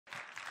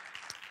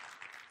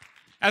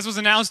As was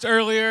announced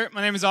earlier, my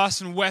name is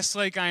Austin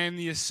Westlake. I am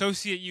the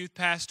Associate Youth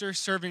Pastor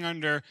serving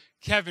under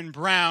Kevin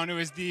Brown, who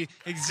is the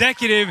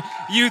Executive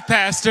Youth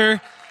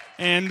Pastor,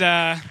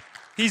 and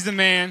he's the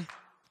man.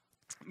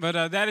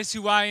 But that is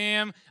who I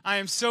am. I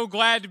am so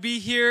glad to be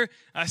here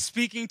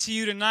speaking to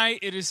you tonight.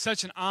 It is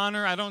such an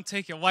honor. I don't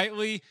take it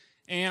lightly.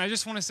 And I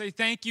just want to say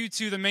thank you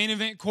to the Main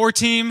Event Core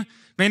Team.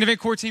 Main Event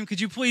Core Team, could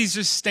you please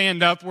just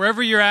stand up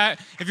wherever you're at?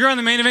 If you're on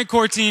the Main Event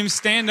Core Team,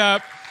 stand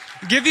up.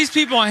 Give these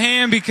people a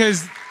hand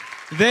because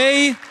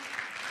they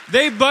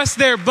bust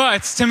their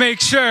butts to make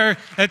sure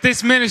that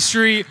this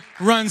ministry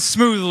runs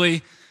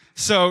smoothly.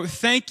 So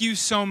thank you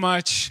so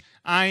much.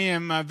 I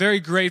am very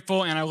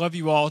grateful, and I love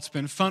you all. It's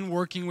been fun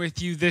working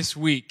with you this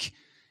week.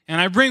 And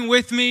I bring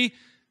with me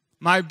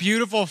my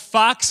beautiful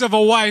fox of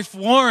a wife,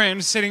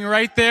 Lauren, sitting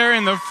right there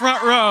in the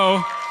front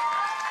row.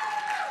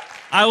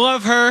 I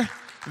love her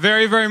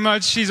very, very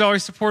much. She's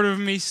always supportive of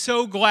me.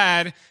 So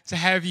glad to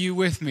have you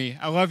with me.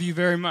 I love you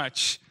very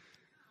much.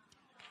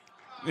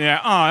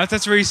 Yeah, aw,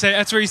 that's where you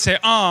say,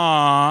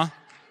 aw.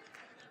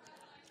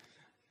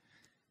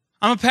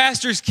 I'm a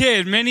pastor's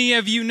kid. Many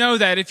of you know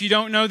that. If you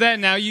don't know that,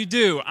 now you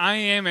do. I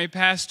am a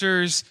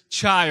pastor's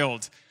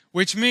child,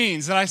 which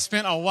means that I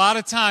spent a lot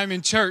of time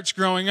in church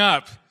growing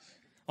up.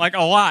 Like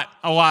a lot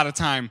of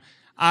time.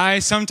 I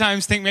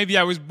sometimes think maybe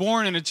I was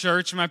born in a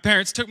church and my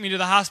parents took me to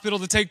the hospital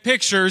to take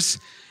pictures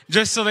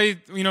just so they,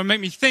 make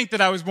me think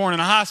that I was born in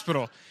a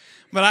hospital.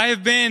 But I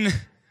have been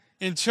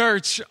in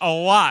church a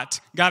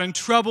lot, got in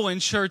trouble in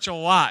church a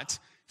lot,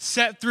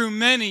 sat through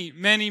many,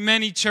 many,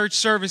 many church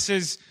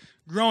services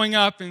growing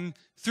up and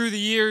through the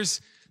years.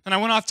 Then I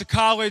went off to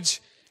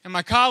college, and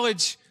my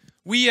college,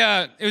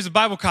 it was a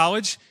Bible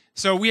college,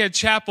 so we had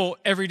chapel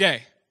every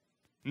day.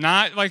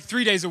 Not like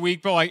 3 days a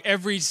week, but like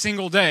every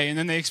single day. And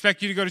then they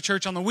expect you to go to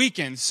church on the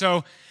weekends.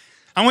 So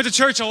I went to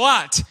church a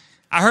lot.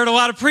 I heard a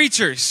lot of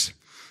preachers.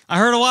 I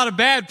heard a lot of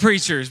bad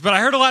preachers, but I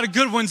heard a lot of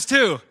good ones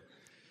too.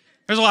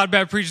 There's a lot of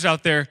bad preachers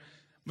out there,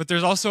 but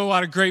there's also a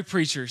lot of great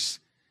preachers.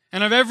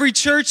 And of every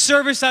church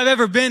service I've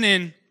ever been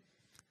in,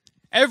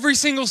 every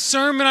single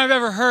sermon I've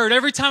ever heard,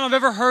 every time I've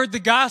ever heard the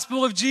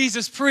gospel of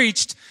Jesus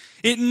preached,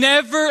 it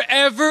never,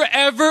 ever,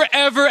 ever,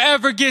 ever,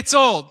 ever gets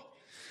old.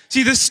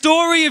 See, the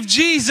story of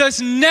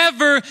Jesus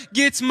never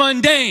gets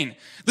mundane.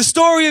 The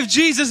story of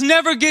Jesus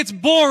never gets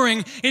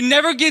boring. It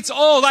never gets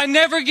old. I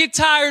never get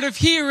tired of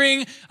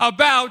hearing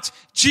about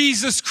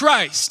Jesus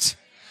Christ.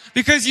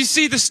 Because you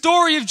see, the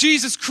story of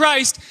Jesus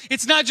Christ,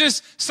 it's not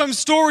just some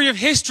story of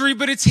history,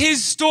 but it's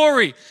His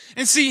story.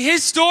 And see,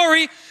 His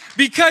story,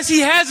 because He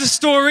has a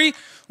story,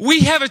 we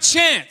have a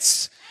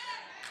chance.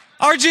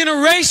 Our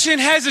generation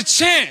has a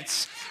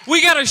chance.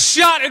 We got a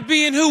shot at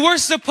being who we're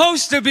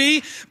supposed to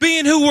be,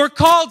 being who we're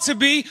called to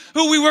be,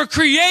 who we were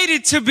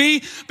created to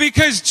be,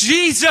 because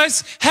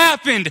Jesus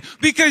happened,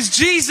 because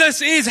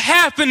Jesus is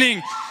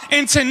happening.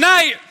 And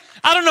tonight,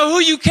 I don't know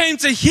who you came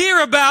to hear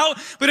about,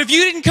 but if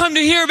you didn't come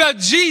to hear about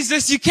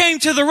Jesus, you came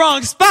to the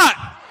wrong spot.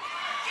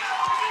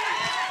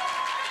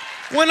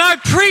 When I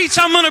preach,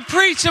 I'm going to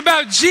preach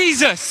about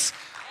Jesus.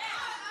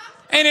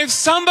 And if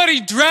somebody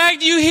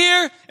dragged you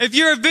here, if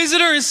you're a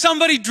visitor and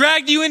somebody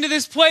dragged you into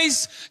this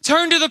place,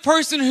 turn to the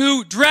person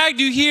who dragged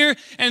you here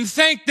and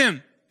thank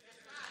them.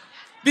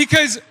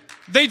 Because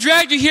they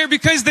dragged you here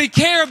because they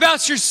care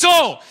about your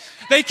soul.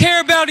 They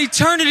care about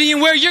eternity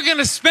and where you're going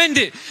to spend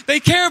it. They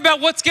care about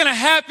what's going to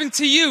happen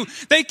to you.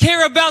 They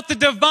care about the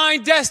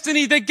divine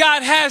destiny that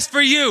God has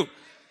for you.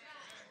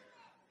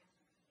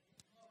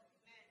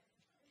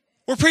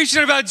 We're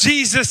preaching about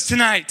Jesus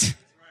tonight.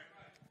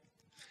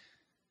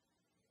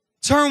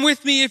 Turn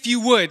with me, if you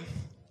would.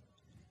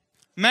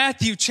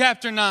 Matthew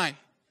chapter 9.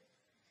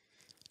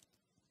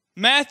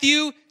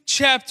 Matthew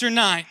chapter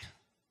 9.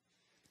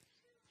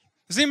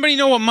 Does anybody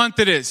know what month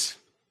it is?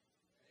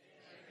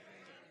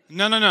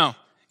 No.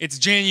 It's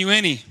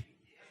January.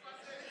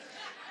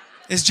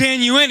 It's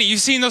January.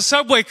 You've seen those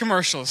Subway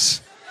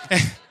commercials.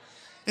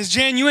 It's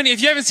January.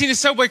 If you haven't seen a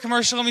Subway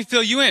commercial, let me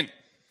fill you in.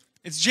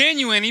 It's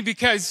January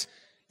because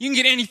you can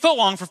get any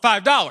footlong for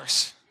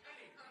 $5.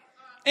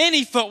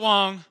 Any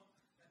footlong,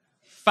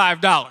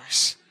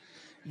 $5.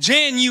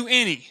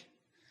 January.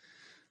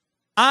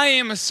 I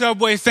am a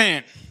Subway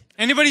fan.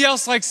 Anybody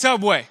else like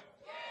Subway?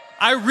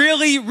 I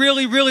really,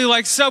 really, really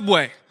like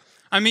Subway.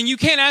 I mean, you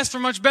can't ask for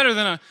much better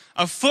than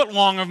a foot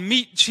long of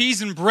meat,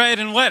 cheese, and bread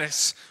and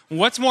lettuce.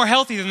 What's more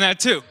healthy than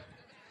that, too?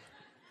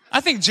 I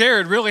think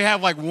Jared really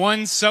had like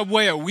one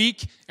Subway a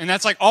week, and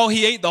that's like all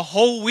he ate the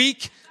whole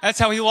week. That's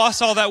how he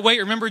lost all that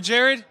weight. Remember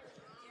Jared?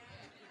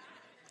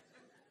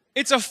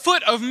 It's a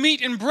foot of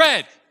meat and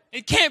bread.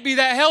 It can't be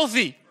that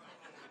healthy.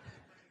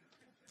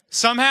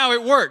 Somehow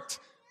it worked.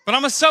 But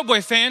I'm a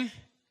Subway fan.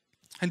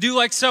 I do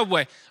like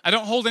Subway. I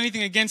don't hold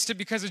anything against it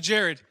because of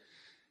Jared.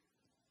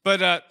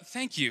 But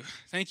thank you.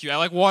 I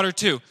like water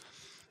too.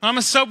 I'm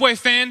a Subway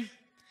fan,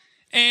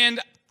 and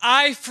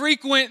I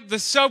frequent the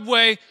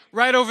Subway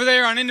right over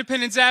there on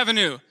Independence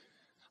Avenue.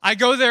 I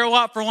go there a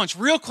lot for lunch.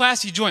 Real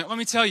classy joint, let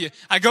me tell you.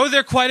 I go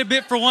there quite a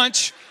bit for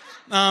lunch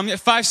at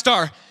 5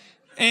 Star,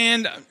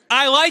 and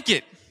I like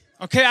it.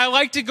 Okay, I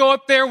like to go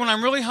up there when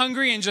I'm really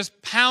hungry and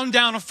just pound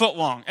down a foot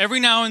long. Every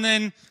now and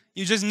then,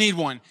 you just need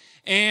one.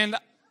 And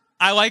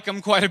I like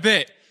them quite a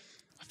bit.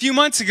 A few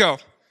months ago,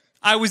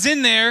 I was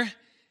in there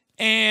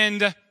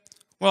and,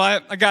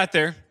 well, I got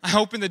there. I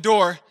opened the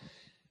door,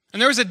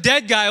 and there was a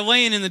dead guy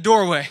laying in the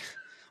doorway.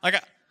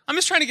 Like, I'm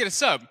just trying to get a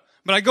sub.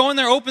 But I go in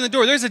there, open the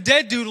door. There's a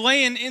dead dude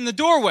laying in the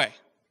doorway.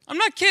 I'm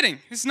not kidding.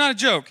 It's not a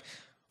joke.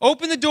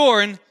 Open the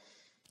door, and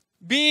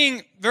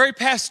being very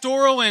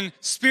pastoral and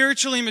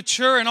spiritually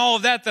mature and all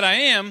of that I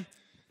am,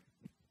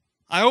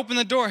 I opened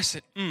the door. I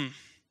said,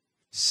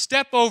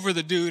 step over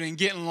the dude and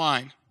get in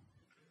line.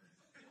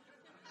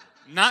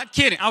 Not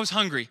kidding. I was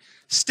hungry.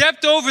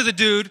 Stepped over the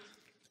dude,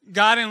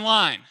 got in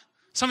line.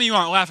 Some of you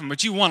aren't laughing,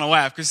 but you want to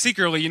laugh because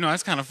secretly, you know,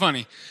 that's kind of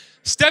funny.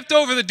 Stepped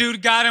over the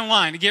dude, got in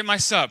line to get my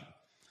sub.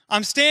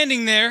 I'm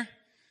standing there.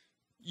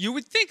 You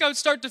would think I would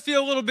start to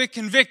feel a little bit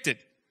convicted.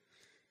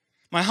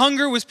 My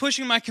hunger was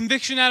pushing my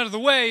conviction out of the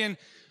way, and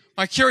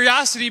my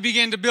curiosity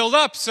began to build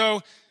up.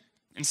 So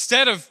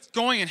instead of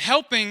going and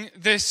helping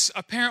this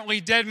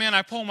apparently dead man,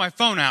 I pull my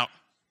phone out.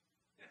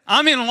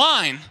 I'm in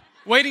line,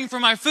 waiting for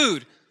my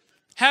food.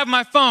 Have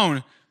my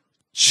phone.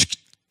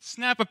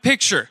 Snap a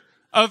picture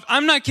of,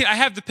 I'm not kidding, I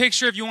have the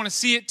picture. If you want to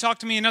see it, talk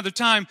to me another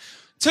time.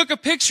 Took a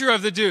picture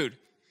of the dude.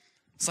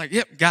 It's like,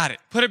 yep, got it.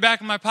 Put it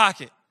back in my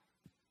pocket.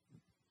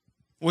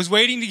 Was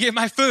waiting to get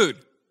my food.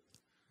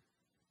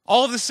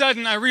 All of a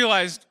sudden, I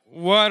realized,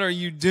 what are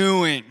you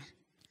doing?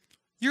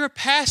 You're a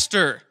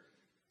pastor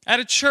at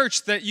a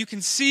church that you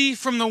can see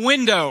from the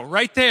window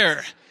right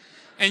there.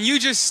 And you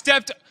just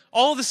stepped,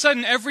 all of a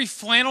sudden, every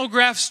flannel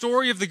graph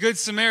story of the Good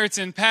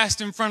Samaritan passed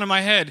in front of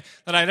my head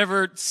that I'd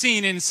ever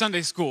seen in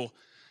Sunday school.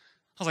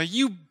 I was like,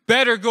 you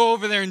better go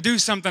over there and do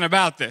something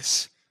about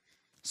this.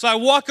 So I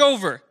walk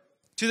over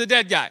to the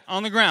dead guy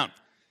on the ground.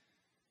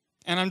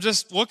 And I'm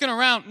just looking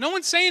around. No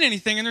one's saying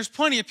anything, and there's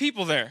plenty of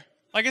people there.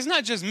 Like, it's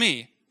not just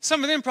me.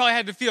 Some of them probably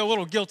had to feel a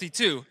little guilty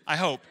too, I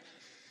hope.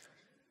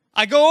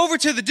 I go over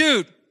to the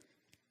dude,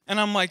 and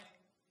I'm like,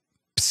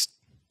 psst,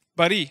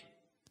 buddy,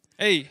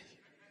 hey,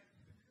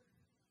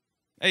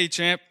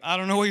 champ, I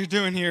don't know what you're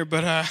doing here,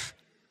 but I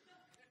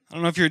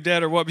don't know if you're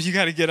dead or what, but you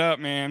got to get up,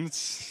 man.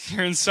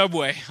 You're in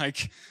Subway.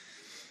 Like,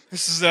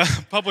 this is a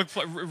public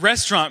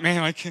restaurant,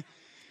 man. Like,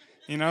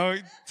 you know,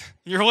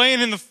 you're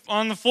laying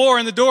on the floor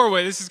in the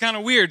doorway. This is kind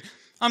of weird.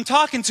 I'm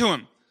talking to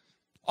him.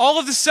 All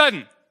of a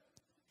sudden,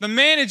 the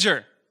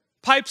manager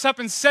pipes up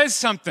and says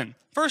something.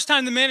 First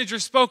time the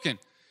manager's spoken.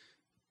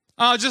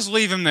 I'll just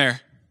leave him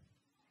there.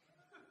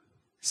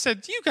 I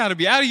said, you got to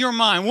be out of your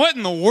mind. What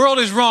in the world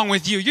is wrong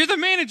with you? You're the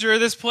manager of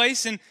this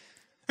place, and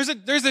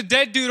there's a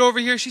dead dude over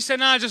here. She said,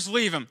 nah, just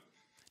leave him.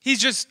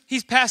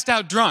 He's passed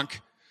out drunk.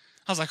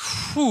 I was like,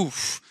 whew,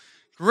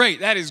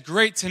 great. That is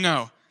great to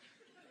know.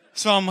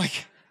 So I'm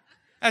like,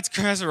 that's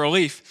a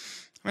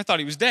relief. I thought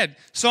he was dead.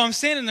 So I'm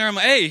standing there. I'm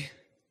like, hey.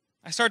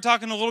 I start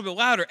talking a little bit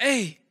louder.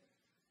 Hey,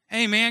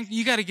 man,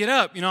 you got to get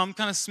up. You know, I'm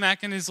kind of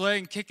smacking his leg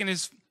and kicking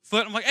his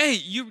foot. I'm like, hey,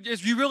 you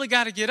really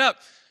got to get up.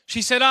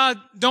 She said,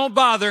 don't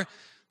bother.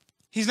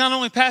 He's not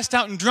only passed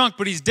out and drunk,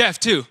 but he's deaf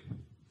too.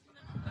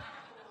 I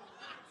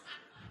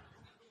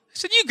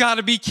said, you got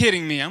to be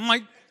kidding me. I'm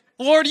like,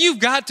 Lord, you've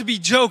got to be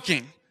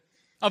joking.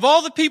 Of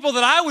all the people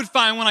that I would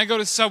find when I go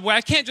to Subway,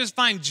 I can't just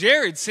find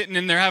Jared sitting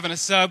in there having a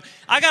sub.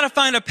 I got to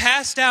find a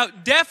passed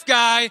out deaf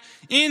guy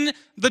in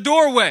the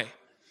doorway.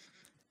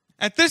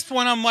 At this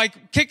point, I'm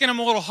like kicking him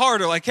a little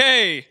harder, like,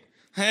 hey,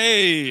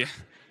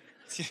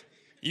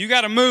 you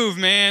got to move,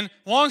 man.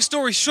 Long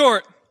story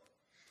short,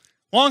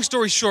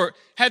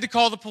 had to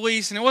call the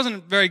police, and it wasn't a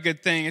very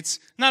good thing. It's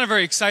not a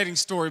very exciting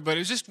story, but it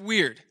was just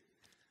weird.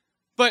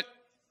 But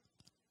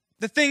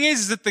the thing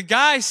is that the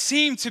guy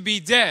seemed to be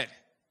dead,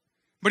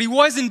 but he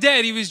wasn't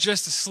dead. He was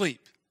just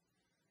asleep.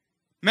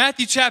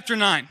 Matthew chapter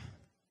 9,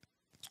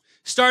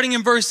 starting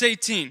in verse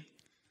 18,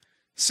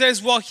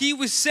 says, while he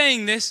was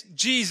saying this,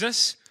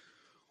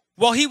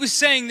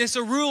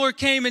 a ruler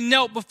came and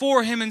knelt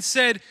before him and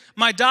said,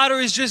 my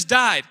daughter has just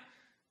died,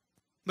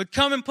 but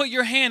come and put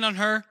your hand on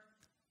her,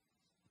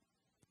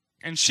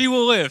 and she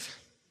will live.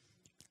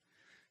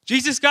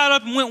 Jesus got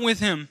up and went with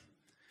him,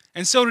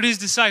 and so did his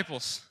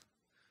disciples.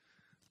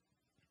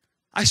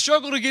 I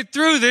struggle to get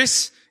through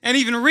this and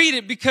even read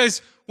it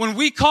because when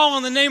we call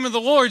on the name of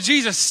the Lord,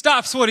 Jesus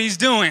stops what he's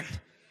doing.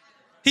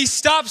 He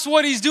stops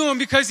what he's doing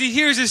because he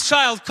hears his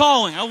child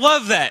calling. I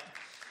love that.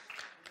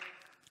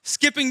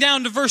 Skipping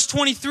down to verse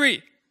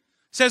 23,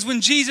 says,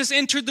 when Jesus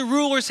entered the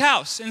ruler's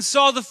house and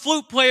saw the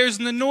flute players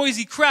and the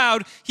noisy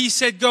crowd, he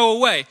said, go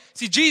away.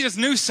 See, Jesus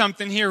knew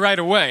something here right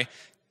away.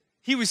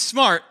 He was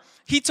smart.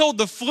 He told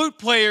the flute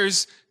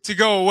players to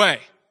go away.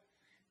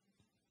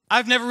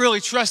 I've never really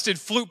trusted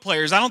flute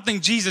players. I don't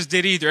think Jesus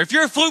did either. If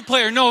you're a flute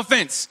player, no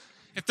offense.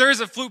 If there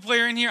is a flute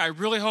player in here, I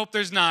really hope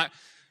there's not.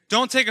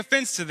 Don't take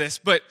offense to this,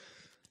 but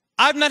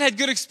I've not had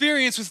good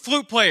experience with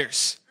flute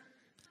players.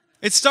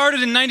 It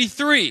started in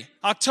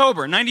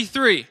October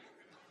 93.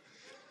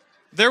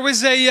 There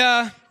was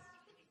a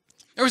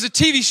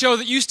TV show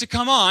that used to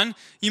come on.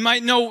 You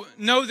might know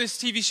this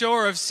TV show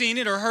or have seen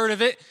it or heard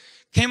of it.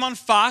 Came on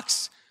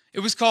Fox, It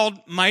was called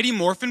Mighty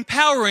Morphin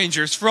Power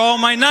Rangers for all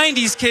my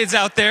 90s kids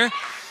out there.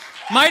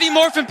 Mighty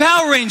Morphin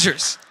Power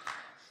Rangers.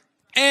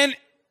 And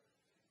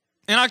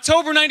in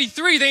October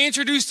 93, they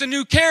introduced a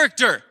new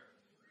character,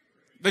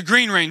 the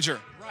Green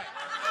Ranger.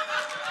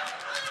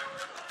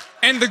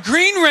 And the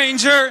Green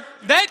Ranger,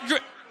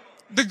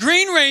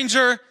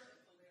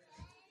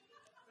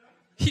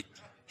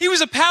 he was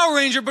a Power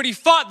Ranger, but he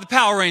fought the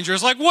Power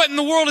Rangers. Like, what in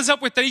the world is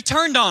up with that? He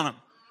turned on them.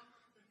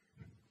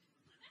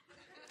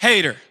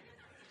 Hater.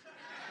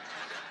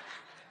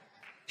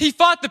 He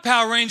fought the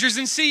Power Rangers,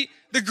 and see,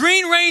 the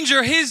Green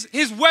Ranger,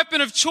 his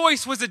weapon of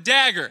choice was a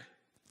dagger.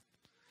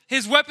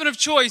 His weapon of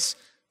choice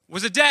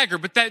was a dagger,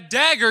 but that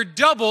dagger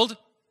doubled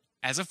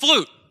as a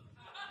flute.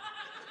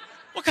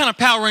 What kind of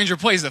Power Ranger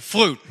plays the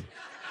flute?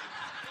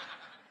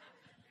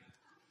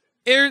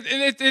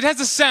 It has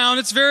a sound.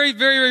 It's very,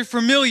 very, very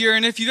familiar,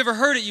 and if you've ever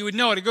heard it, you would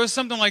know it. It goes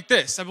something like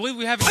this. I believe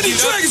we have it. I need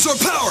dragons for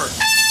power!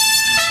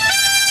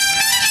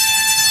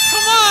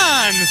 Come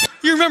on!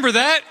 You remember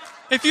that?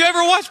 If you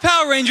ever watch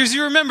Power Rangers,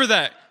 you remember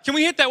that. Can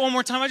we hit that one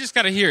more time? I just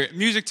got to hear it.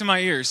 Music to my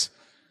ears.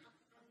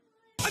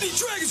 I need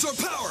dragons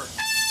for power!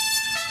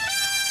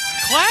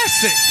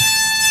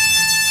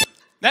 Classic.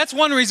 That's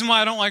one reason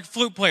why I don't like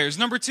flute players.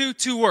 Number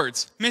two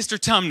words. Mr.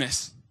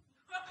 Tumnus.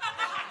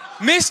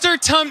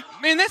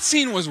 Man, that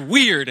scene was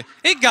weird.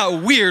 It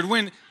got weird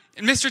when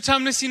Mr.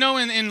 Tumnus,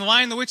 in The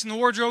Lion, the Witch, and the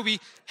Wardrobe, he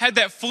had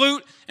that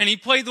flute and he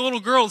played the little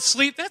girl to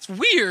sleep. That's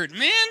weird,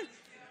 man.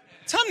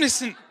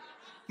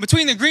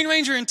 Between the Green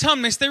Ranger and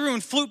Tumnus, they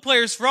ruined flute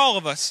players for all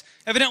of us,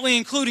 evidently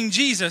including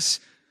Jesus.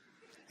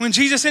 When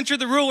Jesus entered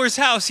the ruler's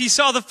house, he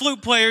saw the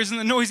flute players and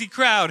the noisy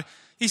crowd.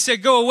 He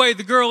said, "Go away,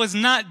 the girl is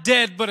not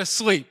dead but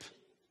asleep."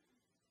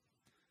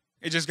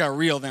 It just got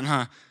real then,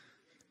 huh?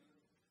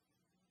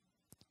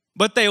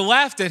 But they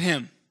laughed at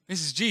him.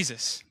 This is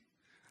Jesus.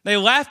 They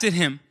laughed at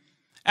him.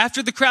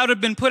 After the crowd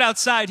had been put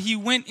outside, he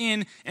went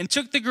in and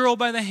took the girl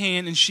by the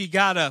hand, and she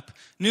got up.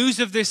 News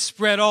of this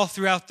spread all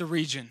throughout the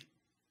region.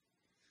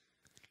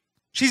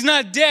 She's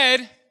not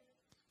dead.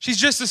 She's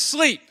just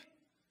asleep.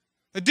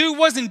 The dude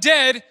wasn't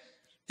dead.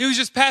 He was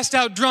just passed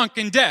out drunk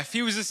and deaf.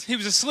 He was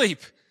asleep,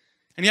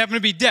 and he happened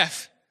to be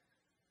deaf.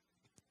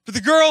 But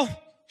the girl,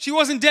 she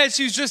wasn't dead.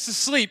 She was just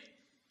asleep.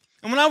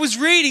 And when I was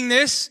reading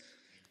this,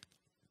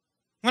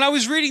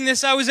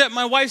 I was at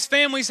my wife's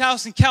family's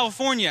house in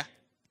California.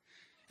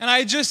 And I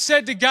had just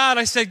said to God,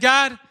 I said,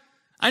 "God,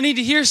 I need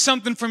to hear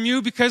something from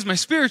you because my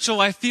spiritual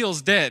life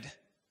feels dead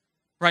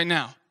right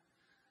now.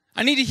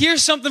 I need to hear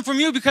something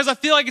from you because I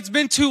feel like it's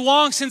been too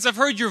long since I've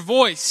heard your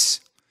voice.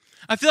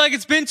 I feel like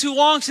it's been too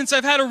long since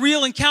I've had a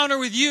real encounter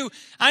with you.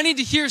 I need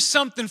to hear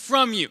something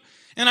from you."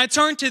 And I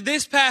turned to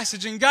this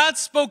passage, and God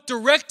spoke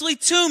directly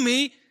to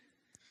me.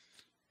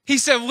 He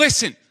said,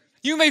 "Listen,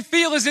 you may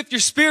feel as if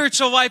your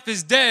spiritual life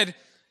is dead.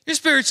 Your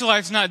spiritual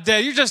life's not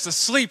dead. You're just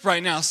asleep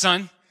right now,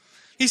 son."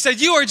 He said,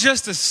 "You are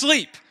just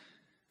asleep."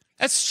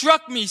 That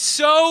struck me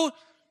so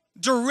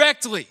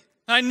directly.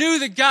 I knew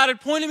that God had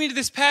pointed me to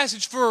this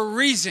passage for a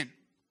reason.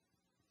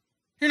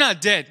 You're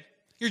not dead.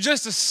 You're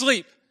just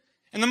asleep.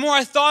 And the more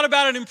I thought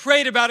about it and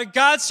prayed about it,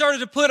 God started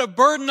to put a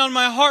burden on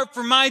my heart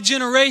for my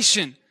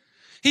generation.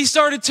 He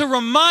started to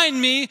remind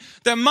me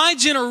that my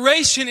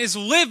generation is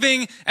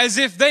living as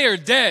if they are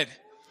dead.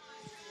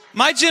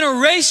 My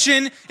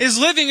generation is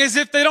living as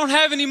if they don't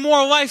have any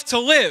more life to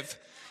live.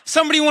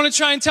 Somebody want to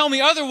try and tell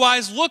me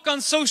otherwise, look on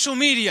social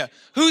media.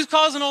 Who's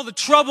causing all the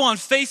trouble on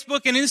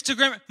Facebook and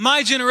Instagram?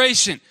 My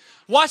generation.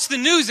 Watch the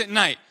news at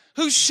night.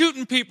 Who's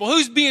shooting people?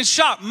 Who's being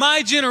shot?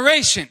 My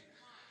generation.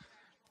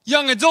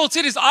 Young adults,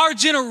 it is our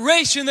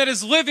generation that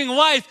is living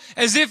life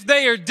as if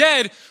they are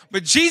dead.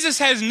 But Jesus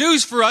has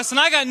news for us, and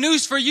I got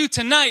news for you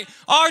tonight.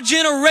 Our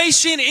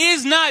generation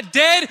is not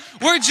dead.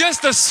 We're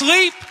just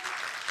asleep.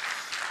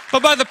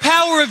 But by the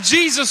power of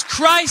Jesus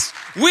Christ,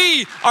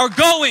 we are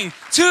going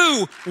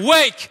to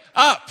wake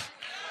up.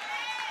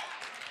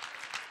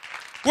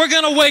 We're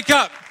going to wake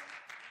up.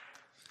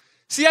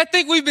 See, I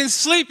think we've been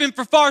sleeping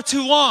for far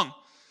too long.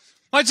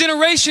 My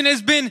generation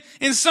has been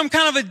in some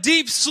kind of a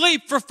deep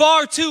sleep for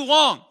far too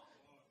long.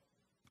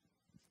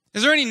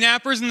 Is there any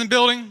nappers in the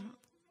building?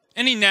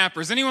 Any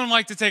nappers? Anyone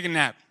like to take a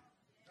nap?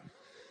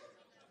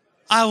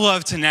 I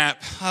love to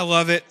nap. I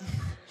love it.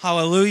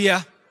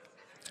 Hallelujah.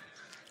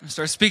 I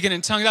start speaking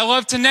in tongues. I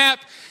love to nap.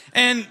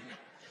 And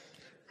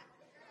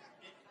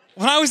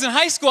when I was in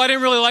high school, I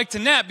didn't really like to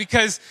nap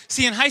because,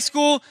 see, in high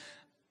school,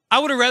 I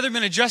would have rather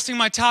been adjusting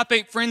my top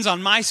 8 friends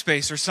on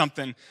MySpace or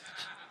something.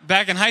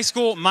 Back in high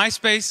school,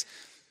 MySpace,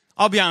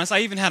 I'll be honest, I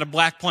even had a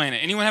Black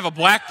Planet. Anyone have a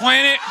Black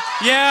Planet?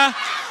 Yeah.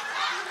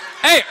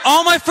 Hey,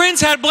 all my friends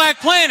had Black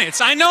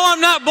Planets. I know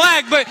I'm not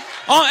black, but,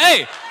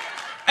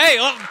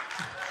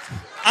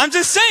 I'm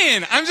just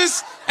saying.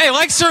 Hey,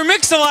 like Sir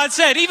Mix-a-Lot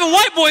said, even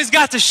white boys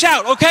got to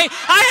shout, okay?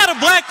 I had a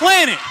Black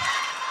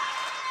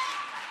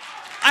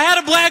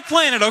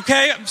Planet.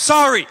 Okay? I'm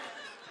sorry.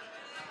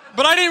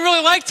 But I didn't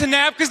really like to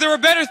nap because there were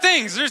better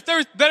things. There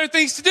were better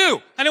things to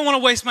do. I didn't want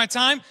to waste my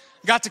time.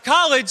 Got to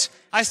college,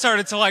 I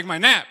started to like my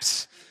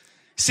naps.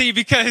 See,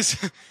 because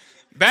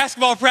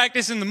Basketball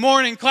practice in the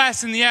morning,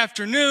 class in the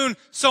afternoon,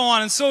 so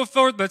on and so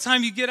forth. By the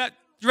time you get out,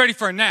 you're ready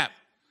for a nap.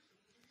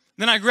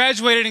 Then I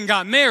graduated and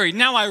got married.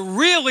 Now I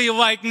really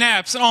like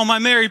naps, and all my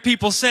married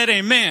people said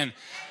amen.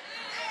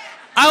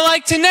 I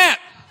like to nap.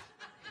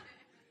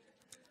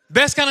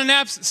 Best kind of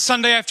naps,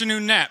 Sunday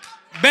afternoon nap.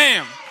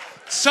 Bam.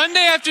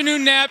 Sunday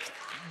afternoon nap,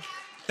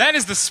 that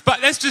is the spot.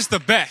 That's just the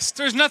best.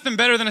 There's nothing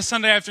better than a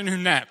Sunday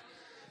afternoon nap.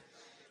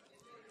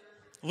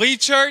 Leave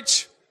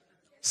church,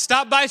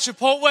 stop by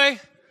Chipotle,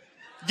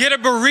 get a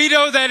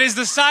burrito that is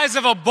the size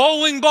of a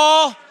bowling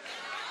ball.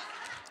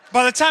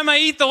 By the time I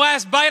eat the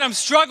last bite, I'm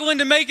struggling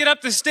to make it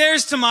up the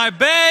stairs to my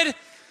bed.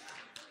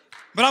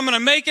 But I'm going to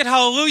make it,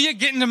 hallelujah,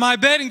 get into my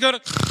bed and go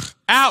to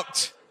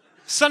out.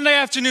 Sunday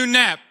afternoon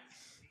nap.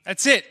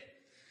 That's it.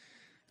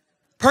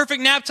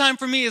 Perfect nap time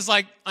for me is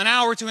like an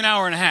hour to an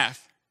hour and a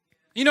half.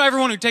 You know,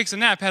 everyone who takes a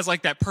nap has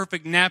like that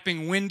perfect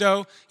napping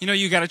window. You know,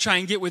 you got to try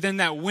and get within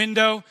that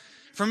window.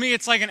 For me,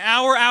 it's like an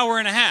hour, hour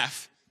and a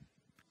half.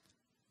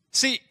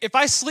 See, if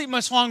I sleep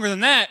much longer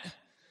than that,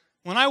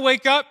 when I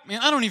wake up, man,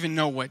 I don't even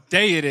know what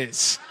day it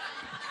is.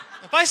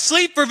 If I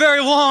sleep for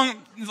very long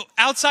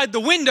outside the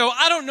window,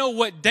 I don't know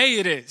what day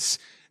it is.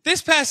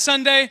 This past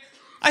Sunday,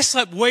 I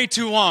slept way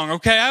too long,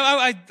 okay?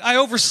 I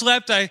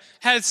overslept. I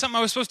had something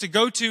I was supposed to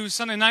go to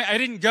Sunday night. I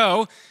didn't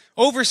go.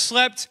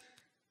 Overslept.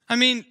 I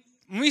mean,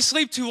 when we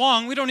sleep too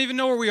long, we don't even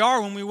know where we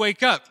are when we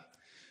wake up.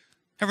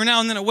 Every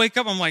now and then I wake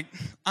up, I'm like,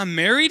 I'm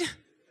married?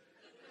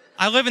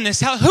 I live in this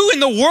house. Who in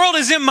the world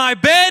is in my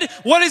bed?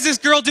 What is this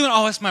girl doing?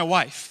 Oh, that's my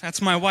wife.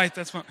 That's my wife.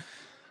 You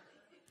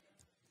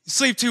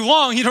sleep too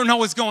long, you don't know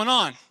what's going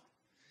on.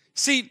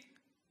 See,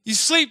 you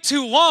sleep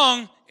too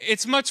long,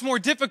 it's much more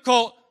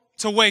difficult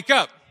to wake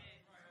up.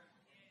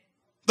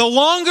 The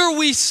longer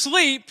we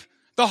sleep,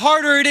 the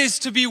harder it is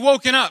to be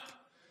woken up.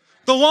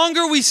 The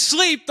longer we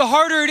sleep, the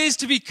harder it is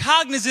to be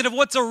cognizant of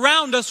what's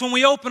around us when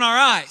we open our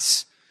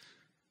eyes.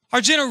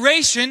 Our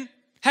generation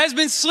has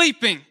been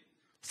sleeping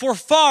for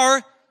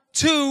far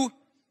too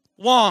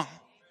long.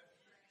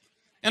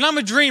 And I'm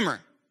a dreamer.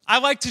 I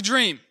like to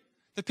dream.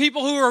 The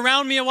people who are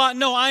around me a lot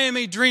know I am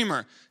a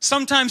dreamer.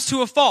 Sometimes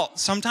to a fault.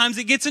 Sometimes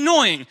it gets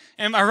annoying.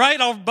 Am I right?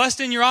 I'll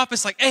bust in your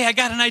office like, hey, I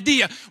got an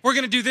idea. We're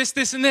going to do this,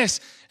 this, and this.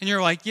 And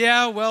you're like,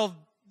 yeah, well,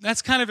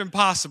 that's kind of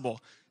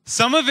impossible.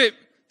 Some of it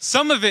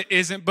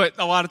isn't, but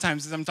a lot of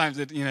times, sometimes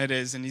it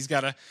is. And he's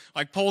got to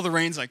like pull the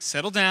reins, like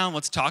settle down.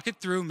 Let's talk it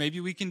through.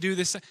 Maybe we can do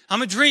this.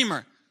 I'm a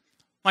dreamer.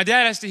 My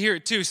dad has to hear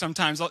it too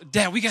sometimes.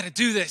 Dad, we got to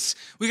do this.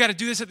 We got to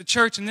do this at the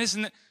church and this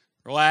and that.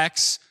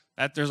 Relax.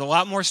 There's a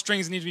lot more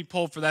strings that need to be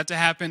pulled for that to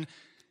happen.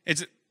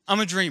 I'm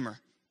a dreamer.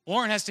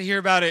 Lauren has to hear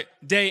about it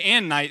day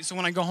and night. So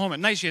when I go home at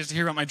night, she has to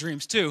hear about my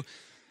dreams too.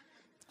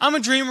 I'm a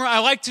dreamer. I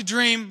like to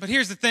dream. But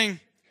here's the thing.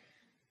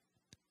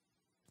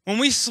 When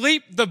we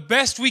sleep, the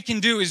best we can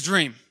do is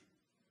dream.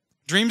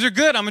 Dreams are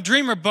good. I'm a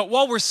dreamer. But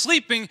while we're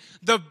sleeping,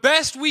 the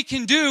best we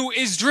can do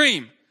is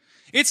dream.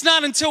 It's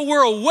not until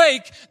we're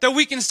awake that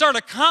we can start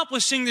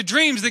accomplishing the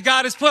dreams that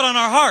God has put on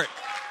our heart.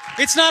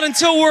 It's not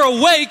until we're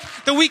awake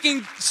that we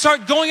can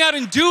start going out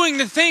and doing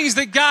the things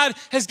that God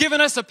has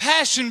given us a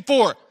passion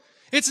for.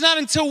 It's not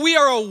until we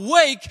are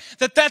awake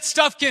that that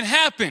stuff can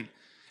happen.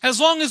 As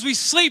long as we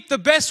sleep, the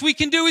best we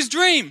can do is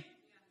dream.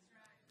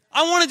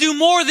 I want to do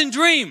more than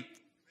dream.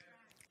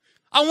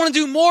 I want to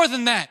do more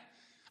than that.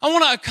 I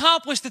want to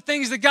accomplish the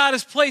things that God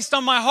has placed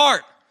on my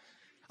heart.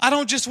 I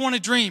don't just want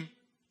to dream.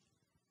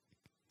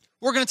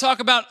 We're going to talk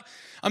about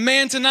a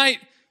man tonight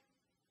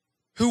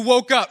who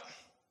woke up.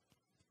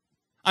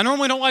 I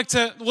normally don't like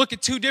to look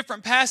at two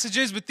different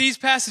passages, but these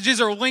passages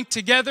are linked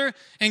together,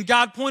 and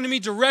God pointed me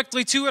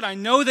directly to it. I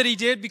know that he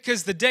did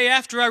because the day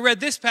after I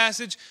read this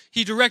passage,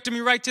 he directed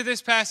me right to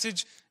this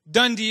passage.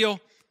 Done deal.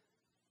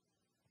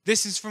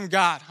 This is from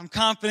God. I'm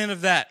confident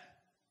of that.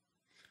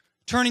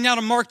 Turning now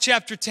to Mark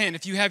chapter 10,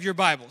 if you have your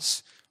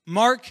Bibles.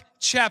 Mark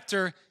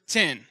chapter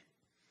 10.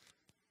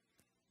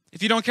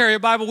 If you don't carry a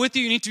Bible with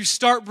you, you need to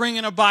start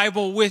bringing a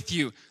Bible with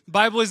you. The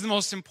Bible is the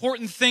most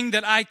important thing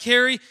that I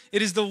carry.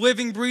 It is the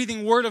living,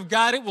 breathing Word of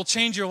God. It will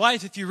change your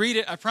life if you read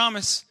it, I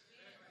promise.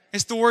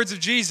 It's the words of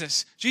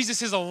Jesus.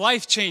 Jesus is a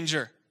life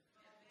changer.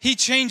 He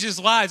changes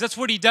lives. That's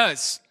what he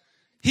does.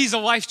 He's a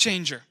life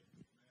changer.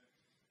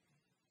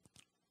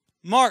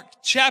 Mark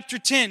chapter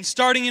 10,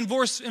 starting in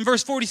verse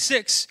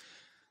 46,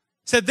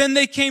 said, Then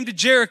they came to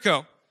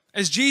Jericho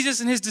as Jesus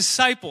and his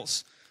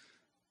disciples,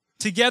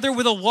 together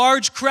with a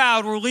large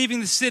crowd, were leaving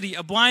the city.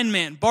 A blind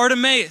man,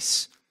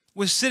 Bartimaeus,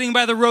 was sitting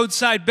by the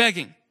roadside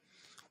begging.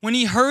 When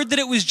he heard that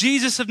it was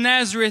Jesus of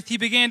Nazareth, he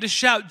began to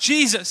shout,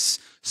 Jesus,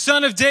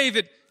 Son of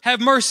David,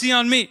 have mercy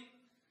on me.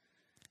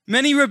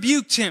 Many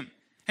rebuked him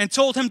and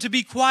told him to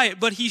be quiet,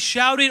 but he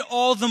shouted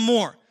all the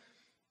more,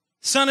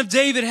 Son of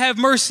David, have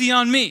mercy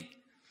on me.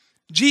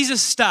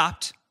 Jesus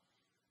stopped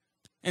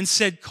and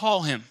said,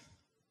 Call him.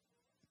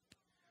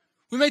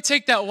 We may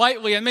take that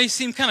lightly. It may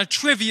seem kind of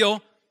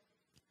trivial.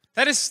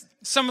 That is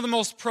some of the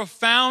most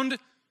profound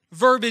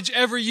verbiage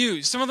ever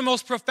used. Some of the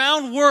most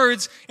profound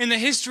words in the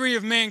history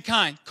of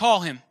mankind.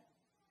 Call him.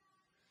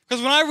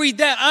 Because when I read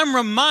that, I'm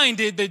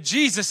reminded that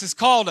Jesus has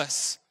called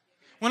us.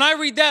 When I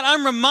read that,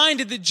 I'm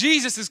reminded that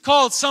Jesus is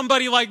called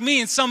somebody like me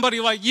and somebody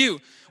like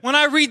you. When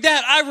I read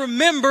that, I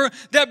remember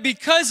that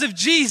because of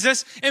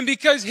Jesus and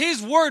because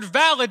his word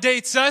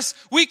validates us,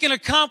 we can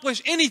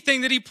accomplish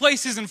anything that he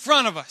places in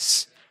front of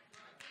us.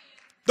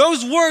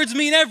 Those words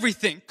mean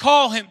everything.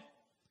 Call him.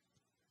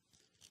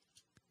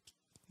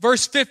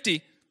 Verse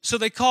 50, so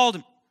they called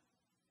him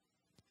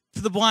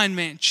to the blind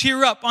man.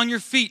 Cheer up, on your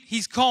feet,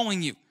 he's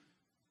calling you.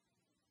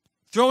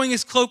 Throwing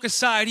his cloak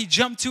aside, he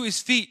jumped to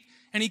his feet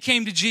and he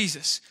came to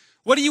Jesus.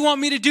 What do you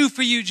want me to do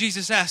for you?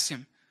 Jesus asked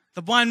him.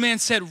 The blind man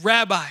said,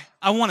 Rabbi,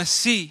 I want to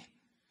see.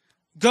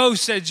 Go,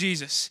 said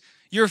Jesus.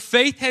 Your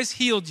faith has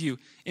healed you.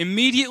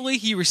 Immediately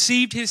he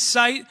received his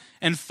sight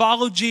and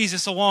followed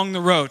Jesus along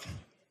the road.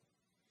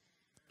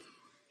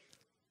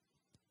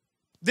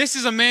 This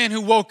is a man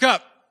who woke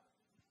up.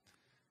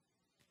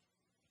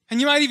 And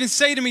you might even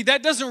say to me,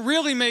 that doesn't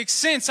really make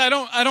sense. I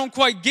don't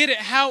quite get it.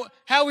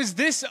 How is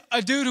this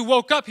a dude who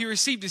woke up? He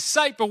received his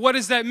sight, but what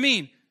does that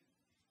mean?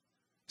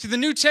 See, the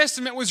New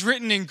Testament was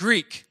written in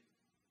Greek.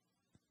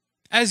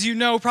 As you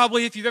know,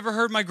 probably if you've ever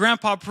heard my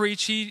grandpa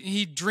preach,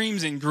 he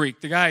dreams in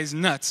Greek. The guy is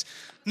nuts.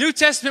 New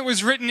Testament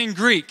was written in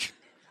Greek.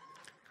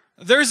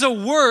 There's a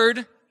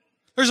word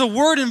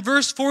in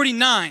verse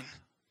 49.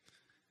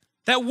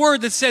 That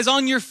word that says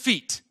on your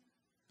feet.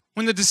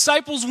 When the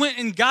disciples went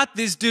and got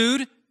this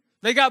dude,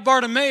 they got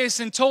Bartimaeus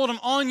and told him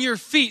on your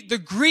feet. The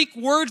Greek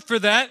word for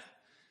that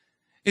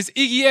is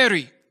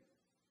igieri,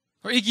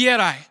 or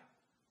igierai,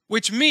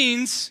 which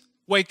means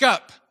wake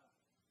up.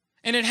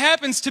 And it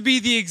happens to be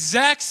the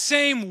exact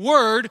same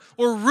word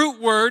or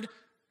root word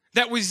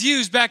that was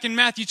used back in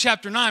Matthew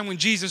chapter 9 when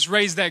Jesus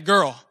raised that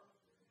girl.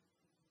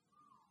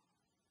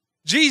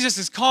 Jesus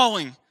is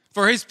calling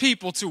for his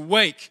people to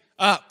wake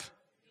up.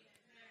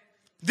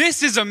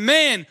 This is a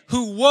man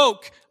who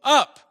woke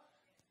up.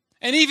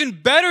 And even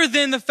better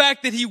than the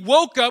fact that he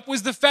woke up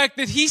was the fact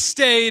that he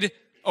stayed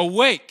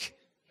awake.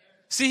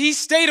 See, he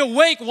stayed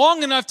awake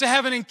long enough to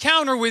have an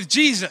encounter with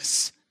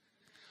Jesus.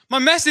 My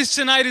message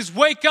tonight is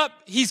wake up,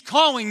 he's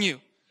calling you.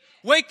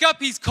 Wake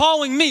up, he's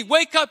calling me.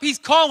 Wake up, he's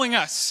calling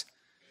us.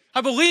 I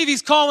believe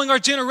he's calling our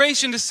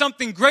generation to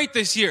something great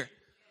this year.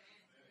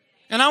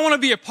 And I want to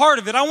be a part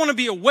of it. I want to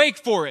be awake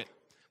for it.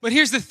 But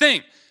here's the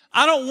thing.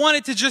 I don't want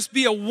it to just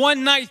be a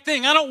one-night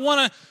thing. I don't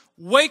want to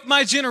wake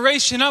my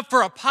generation up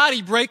for a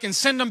potty break and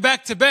send them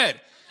back to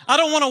bed. I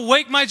don't want to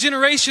wake my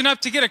generation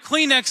up to get a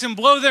Kleenex and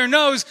blow their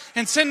nose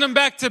and send them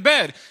back to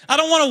bed. I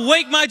don't want to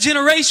wake my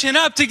generation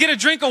up to get a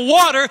drink of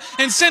water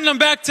and send them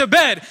back to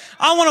bed.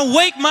 I want to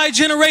wake my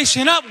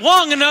generation up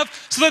long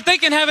enough so that they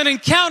can have an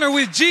encounter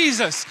with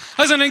Jesus.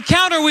 Because an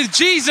encounter with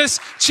Jesus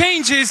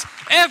changes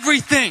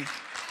everything.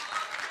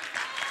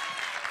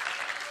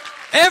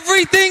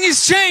 Everything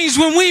is changed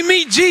when we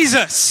meet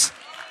Jesus.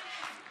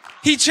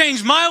 He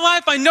changed my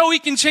life. I know he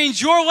can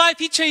change your life.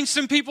 He changed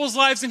some people's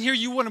lives in here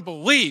you wouldn't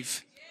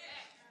believe.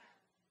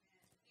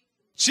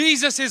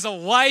 Jesus is a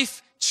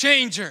life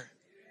changer.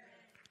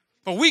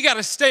 But we got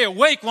to stay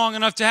awake long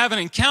enough to have an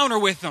encounter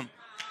with him.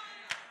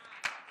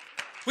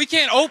 We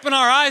can't open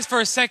our eyes for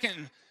a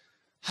second.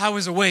 I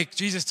was awake.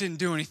 Jesus didn't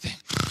do anything.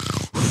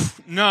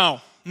 No.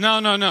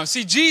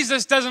 See,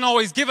 Jesus doesn't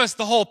always give us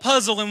the whole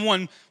puzzle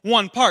in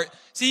one part.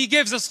 See, he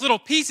gives us little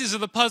pieces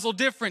of the puzzle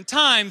different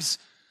times.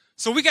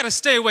 So we got to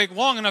stay awake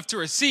long enough to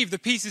receive the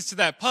pieces to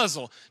that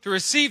puzzle, to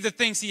receive the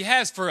things he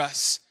has for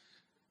us,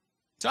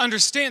 to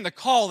understand the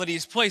call that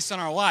he's placed on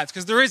our lives,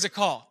 because there is a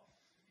call.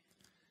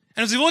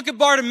 And as we look at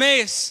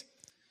Bartimaeus,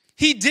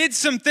 he did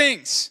some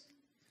things.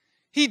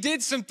 He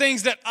did some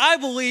things that I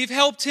believe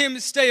helped him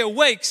stay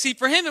awake. See,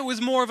 for him, it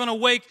was more of an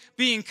awake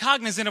being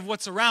cognizant of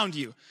what's around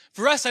you.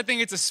 For us, I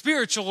think it's a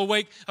spiritual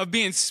awake of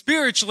being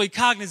spiritually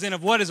cognizant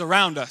of what is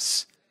around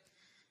us.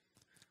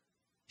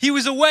 He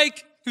was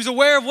awake. He was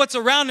aware of what's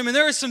around him. And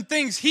there are some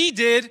things he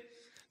did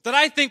that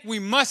I think we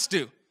must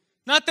do.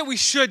 Not that we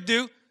should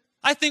do.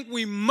 I think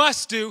we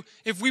must do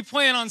if we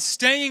plan on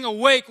staying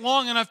awake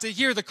long enough to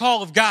hear the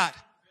call of God.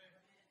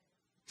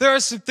 There are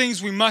some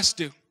things we must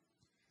do.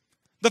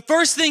 The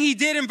first thing he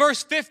did in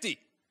verse 50,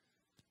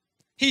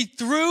 he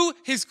threw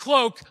his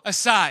cloak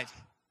aside.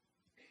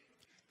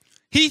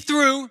 He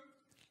threw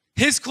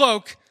his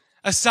cloak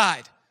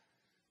aside.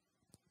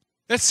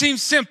 That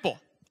seems simple.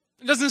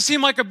 It doesn't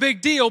seem like a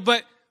big deal,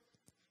 but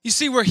you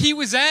see where he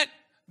was at,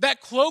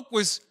 that cloak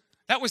was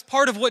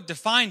part of what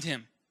defined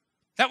him.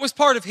 That was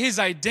part of his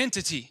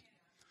identity.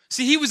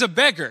 See, he was a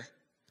beggar.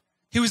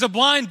 He was a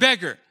blind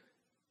beggar,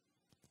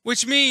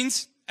 which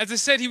means, as I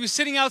said, he was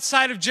sitting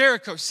outside of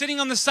Jericho, sitting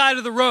on the side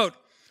of the road,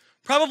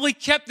 probably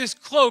kept this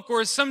cloak,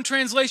 or as some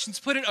translations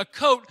put it, a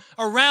coat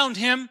around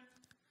him,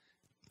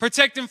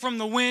 protect him from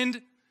the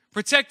wind,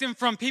 protect him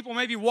from people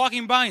maybe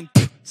walking by and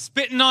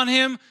spitting on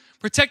him,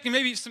 protecting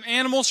maybe some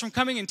animals from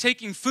coming and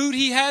taking food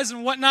he has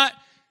and whatnot.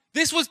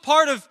 This was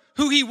part of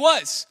who he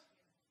was.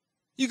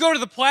 You go to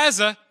the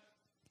plaza,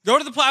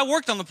 I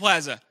worked on the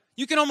plaza.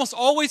 You can almost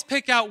always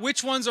pick out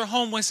which ones are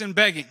homeless and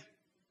begging.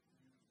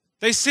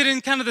 They sit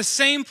in kind of the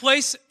same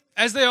place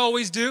as they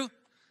always do.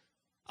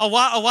 A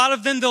lot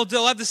of them, they'll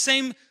have the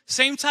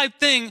same type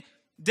thing.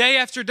 day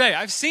after day.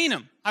 I've seen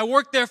them. I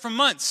worked there for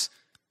months.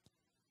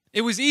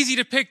 It was easy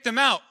to pick them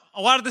out.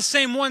 A lot of the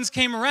same ones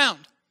came around.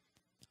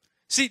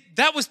 See,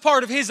 that was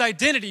part of his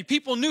identity.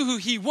 People knew who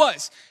he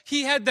was.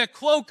 He had that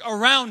cloak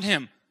around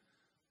him.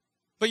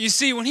 But you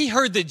see, when he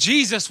heard that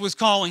Jesus was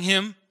calling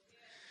him,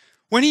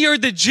 he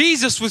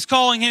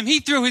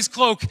threw his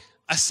cloak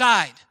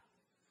aside.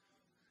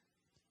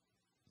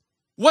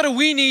 What do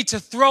we need to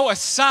throw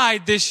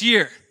aside this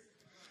year?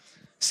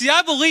 See,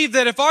 I believe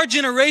that if our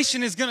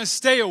generation is going to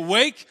stay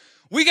awake,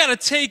 we got to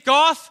take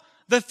off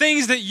the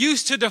things that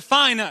used to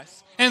define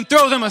us and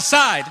throw them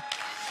aside.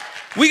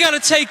 We got to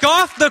take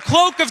off the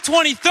cloak of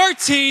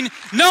 2013,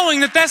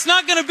 knowing that that's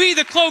not going to be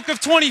the cloak of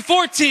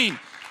 2014.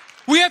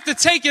 We have to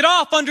take it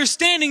off,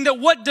 understanding that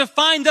what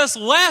defined us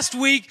last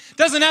week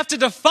doesn't have to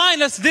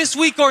define us this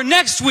week or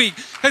next week.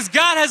 Because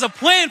God has a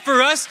plan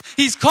for us.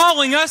 He's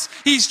calling us.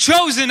 He's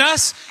chosen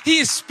us. He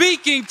is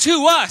speaking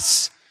to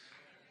us.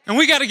 And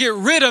we got to get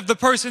rid of the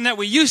person that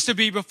we used to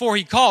be before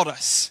He called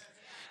us.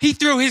 He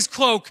threw His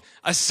cloak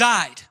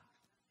aside.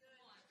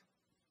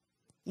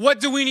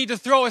 What do we need to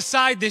throw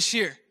aside this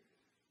year?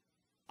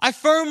 I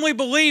firmly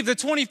believe that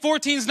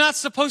 2014 is not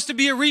supposed to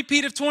be a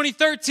repeat of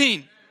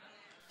 2013.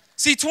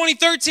 See,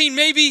 2013,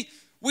 maybe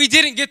we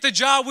didn't get the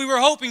job we were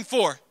hoping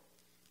for.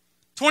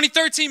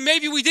 2013,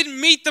 maybe we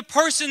didn't meet the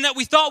person that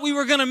we thought we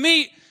were going to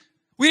meet.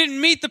 We didn't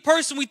meet the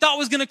person we thought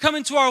was going to come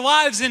into our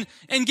lives and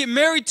get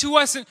married to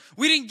us. And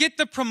we didn't get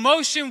the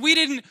promotion. We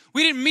didn't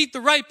meet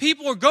the right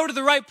people or go to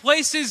the right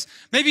places.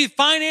 Maybe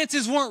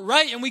finances weren't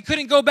right and we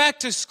couldn't go back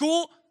to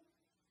school.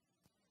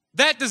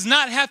 That does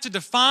not have to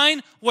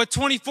define what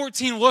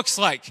 2014 looks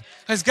like.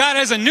 Because God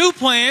has a new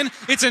plan,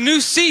 it's a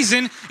new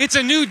season, it's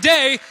a new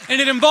day,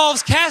 and it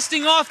involves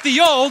casting off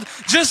the old,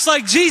 just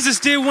like Jesus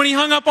did when He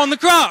hung up on the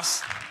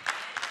cross.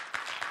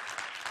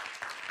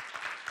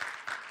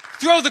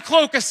 Throw the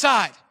cloak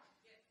aside.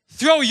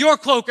 Throw your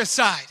cloak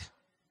aside.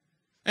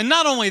 And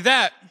not only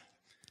that,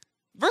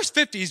 verse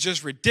 50 is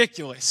just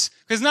ridiculous.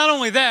 Because not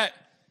only that,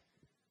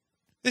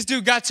 this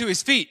dude got to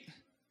his feet.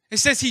 It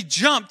says he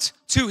jumped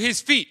to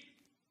his feet.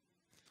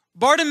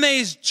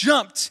 Bartimaeus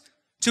jumped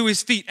to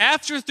his feet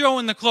after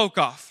throwing the cloak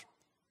off.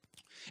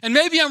 And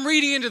maybe I'm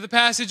reading into the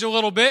passage a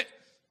little bit.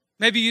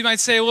 Maybe you might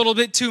say a little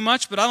bit too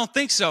much, but I don't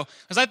think so.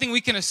 Because I think we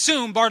can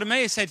assume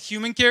Bartimaeus had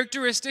human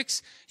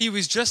characteristics. He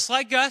was just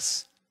like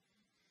us.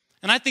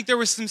 And I think there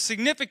was some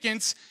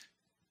significance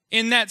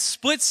in that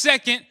split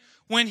second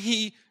when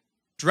he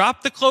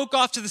dropped the cloak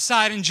off to the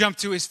side and jumped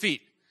to his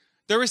feet.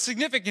 There was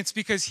significance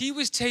because he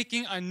was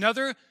taking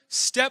another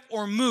step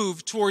or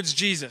move towards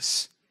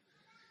Jesus.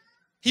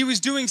 He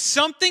was doing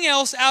something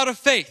else out of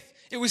faith.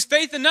 It was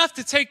faith enough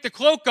to take the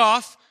cloak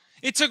off.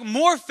 It took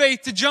more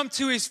faith to jump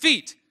to his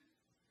feet.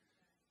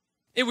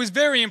 It was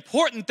very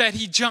important that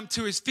he jumped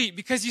to his feet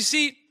because you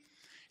see,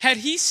 had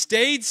he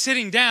stayed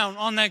sitting down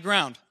on that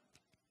ground,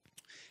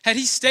 had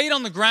he stayed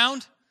on the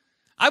ground,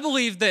 I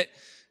believe that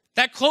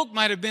cloak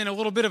might have been a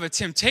little bit of a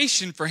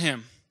temptation for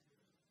him.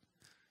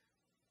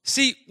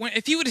 See,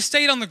 if he would have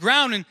stayed on the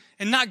ground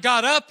and not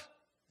got up,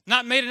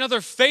 not made another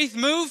faith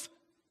move,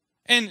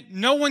 and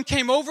no one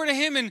came over to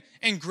him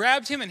and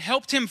grabbed him and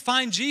helped him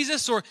find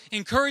Jesus or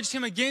encouraged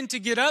him again to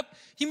get up,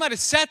 he might have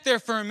sat there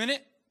for a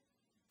minute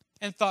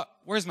and thought,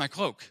 where's my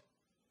cloak?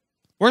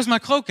 Where's my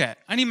cloak at?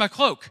 I need my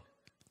cloak.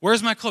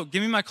 Where's my cloak?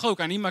 Give me my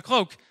cloak. I need my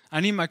cloak. I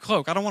need my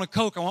cloak. I don't want a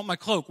coat. I want my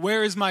cloak.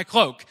 Where is my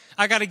cloak?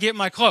 I got to get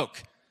my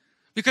cloak.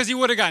 Because he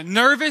would have got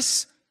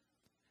nervous.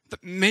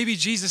 Maybe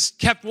Jesus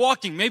kept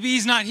walking. Maybe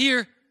He's not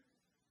here.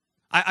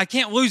 I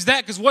can't lose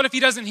that because what if He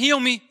doesn't heal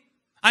me?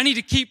 I need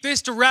to keep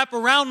this to wrap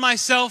around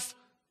myself.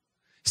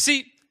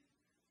 See,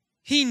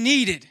 he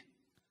needed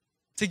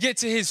to get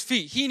to his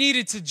feet. He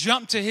needed to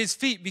jump to his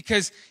feet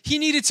because he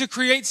needed to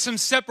create some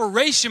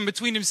separation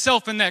between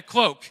himself and that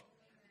cloak.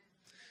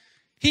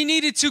 He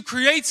needed to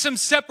create some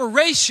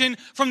separation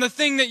from the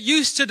thing that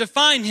used to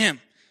define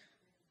him.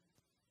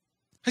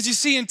 Because you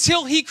see,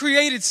 until he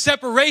created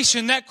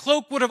separation, that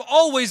cloak would have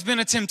always been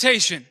a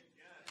temptation.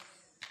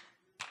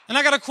 And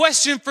I got a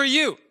question for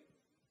you.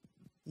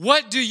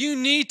 What do you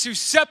need to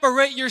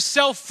separate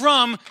yourself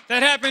from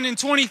that happened in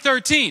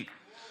 2013?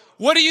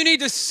 What do you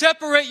need to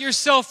separate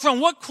yourself from?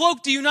 What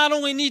cloak do you not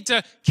only need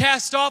to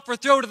cast off or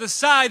throw to the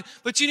side,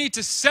 but you need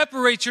to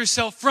separate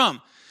yourself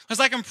from? Because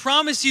I can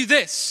promise you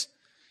this.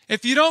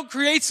 If you don't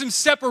create some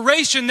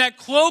separation, that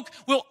cloak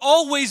will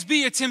always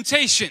be a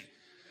temptation.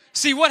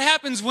 See, what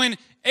happens when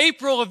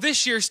April of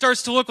this year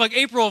starts to look like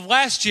April of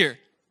last year?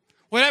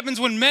 What happens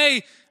when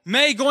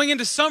May going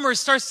into summer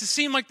starts to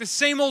seem like the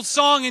same old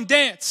song and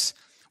dance?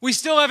 We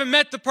still haven't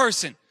met the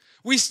person.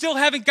 We still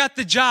haven't got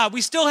the job.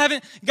 We still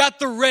haven't got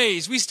the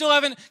raise. We still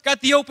haven't got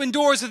the open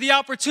doors or the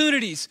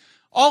opportunities.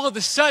 All of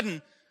a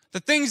sudden, the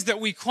things that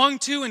we clung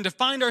to and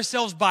defined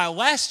ourselves by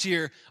last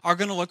year are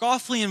going to look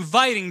awfully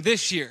inviting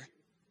this year.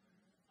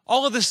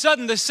 All of a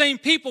sudden, the same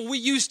people we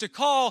used to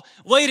call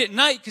late at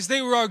night because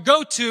they were our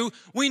go-to,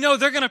 we know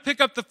they're going to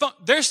pick up the phone.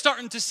 They're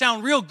starting to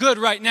sound real good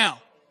right now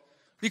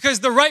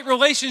because the right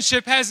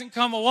relationship hasn't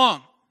come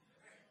along.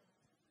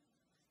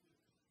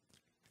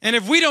 And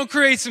if we don't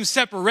create some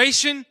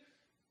separation,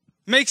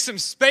 make some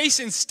space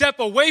and step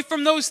away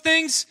from those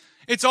things,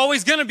 it's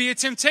always going to be a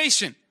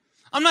temptation.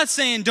 I'm not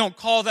saying don't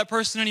call that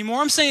person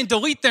anymore. I'm saying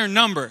delete their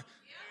number.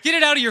 Get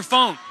it out of your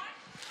phone.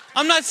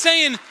 I'm not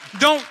saying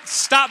don't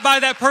stop by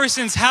that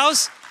person's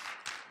house.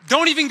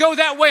 Don't even go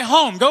that way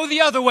home. Go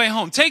the other way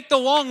home. Take the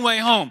long way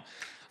home.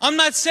 I'm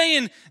not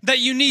saying that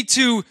you need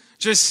to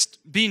just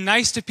be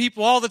nice to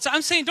people all the time.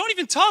 I'm saying don't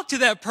even talk to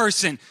that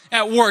person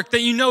at work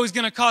that you know is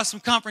going to cause some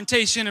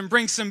confrontation and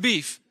bring some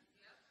beef.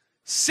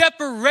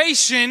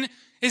 Separation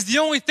is the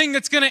only thing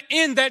that's going to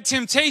end that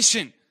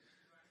temptation.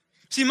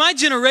 See, my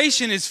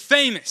generation is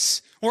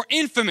famous or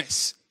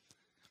infamous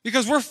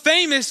because we're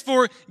famous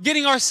for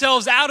getting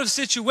ourselves out of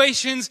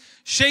situations,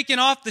 shaking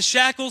off the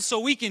shackles so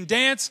we can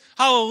dance.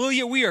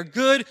 Hallelujah, we are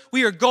good.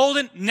 We are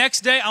golden.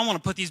 Next day, I want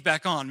to put these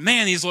back on.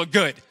 Man, these look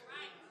good.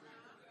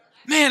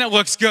 Man, it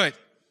looks good.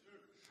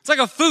 It's like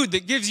a food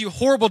that gives you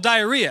horrible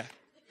diarrhea.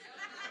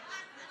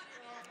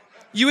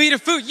 You eat a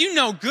food, you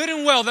know good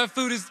and well that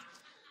food is...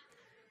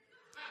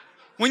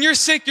 When you're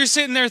sick, you're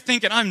sitting there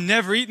thinking, I'm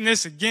never eating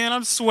this again.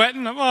 I'm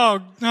sweating.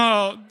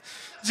 Oh,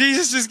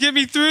 Jesus, just get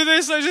me through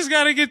this. I just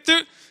got to get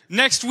through.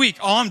 Next week,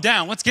 I'm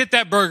down. Let's get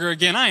that burger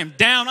again. I am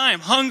down. I am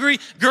hungry.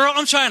 Girl,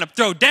 I'm trying to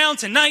throw down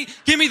tonight.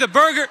 Give me the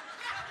burger.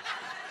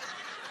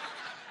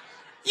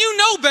 You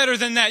know better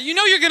than that. You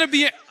know you're going to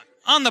be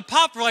on the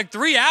pop for like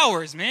 3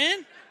 hours,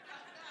 man.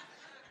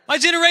 My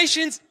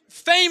generation's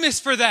famous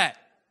for that.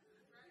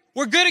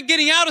 We're good at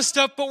getting out of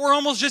stuff, but we're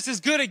almost just as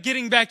good at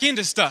getting back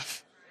into stuff.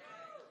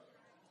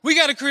 We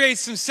got to create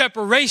some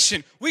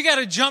separation. We got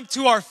to jump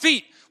to our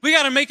feet. We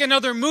got to make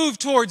another move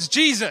towards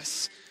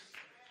Jesus.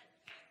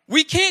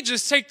 We can't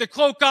just take the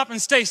cloak off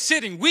and stay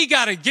sitting. We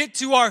got to get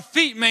to our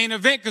feet, main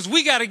event, because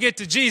we got to get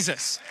to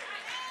Jesus.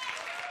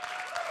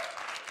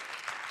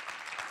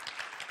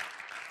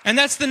 And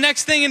that's the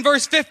next thing in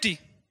verse 50.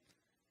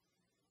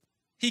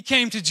 He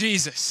came to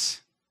Jesus.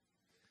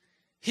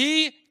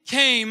 He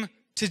came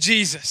to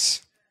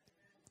Jesus.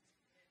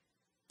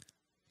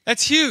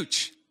 That's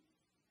huge.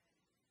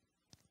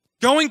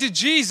 Going to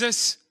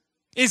Jesus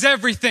is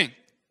everything.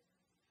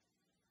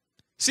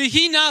 See,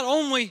 he not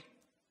only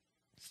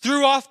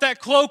threw off that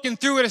cloak and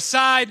threw it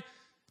aside,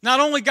 not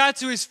only got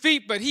to his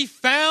feet, but he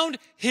found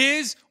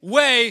his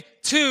way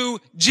to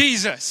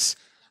Jesus.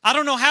 I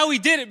don't know how he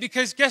did it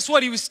because guess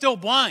what? He was still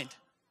blind.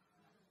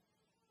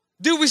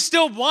 Dude was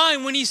still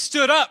blind when he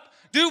stood up.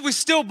 Dude was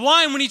still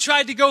blind when he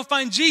tried to go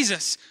find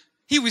Jesus.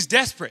 He was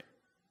desperate.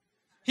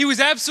 He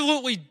was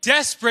absolutely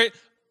desperate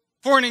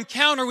for an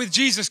encounter with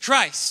Jesus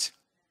Christ.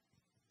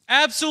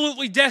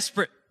 Absolutely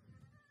desperate.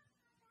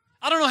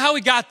 I don't know how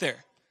he got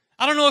there.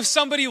 I don't know if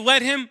somebody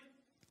led him.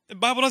 The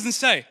Bible doesn't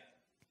say.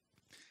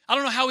 I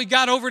don't know how he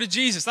got over to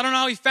Jesus. I don't know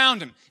how he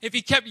found him. If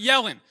he kept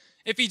yelling.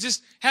 If he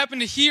just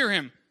happened to hear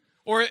him.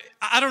 Or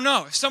I don't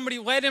know. If somebody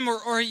led him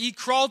or he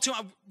crawled to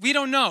him. We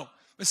don't know.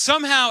 But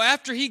somehow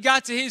after he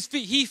got to his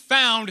feet, he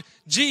found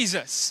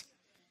Jesus.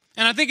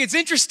 And I think it's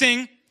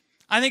interesting.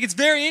 I think it's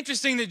very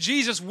interesting that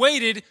Jesus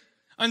waited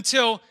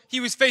until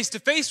he was face to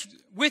face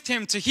with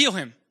him to heal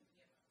him.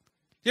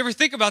 You ever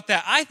think about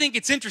that? I think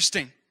it's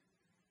interesting.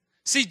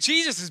 See,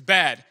 Jesus is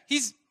bad.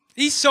 He's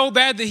so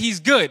bad that he's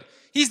good.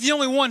 He's the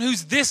only one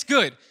who's this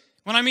good.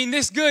 When I mean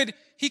this good,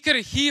 he could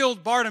have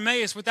healed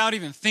Bartimaeus without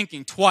even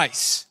thinking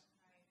twice.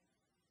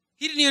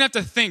 He didn't even have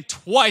to think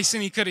twice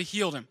and he could have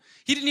healed him.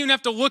 He didn't even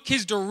have to look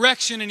his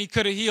direction and he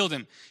could have healed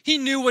him. He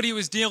knew what he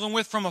was dealing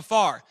with from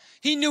afar.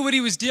 He knew what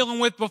he was dealing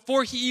with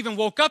before he even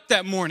woke up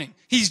that morning.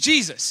 He's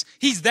Jesus.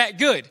 He's that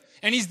good.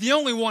 And he's the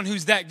only one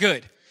who's that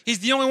good. He's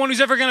the only one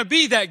who's ever going to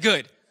be that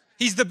good.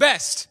 He's the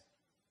best.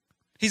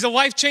 He's a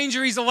life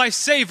changer. He's a life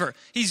saver.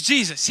 He's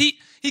Jesus. He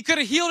could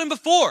have healed him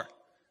before.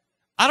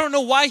 I don't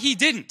know why he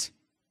didn't.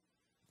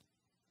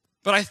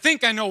 But I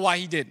think I know why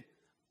he didn't.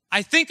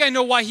 I think I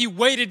know why he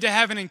waited to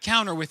have an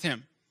encounter with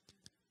him.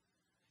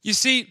 You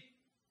see,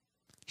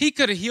 he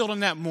could have healed him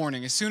that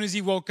morning as soon as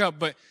he woke up,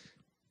 but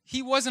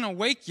he wasn't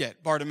awake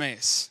yet,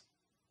 Bartimaeus.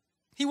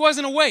 He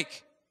wasn't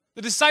awake.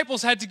 The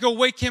disciples had to go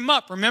wake him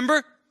up,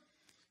 remember?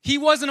 He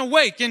wasn't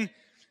awake. And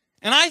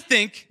I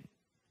think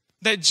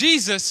that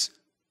Jesus,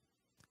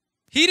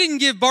 he didn't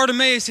give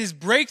Bartimaeus his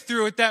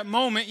breakthrough at that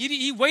moment.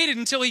 He waited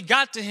until he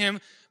got to him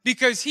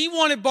because he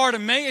wanted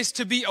Bartimaeus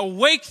to be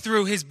awake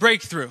through his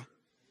breakthrough.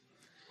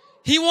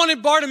 He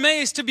wanted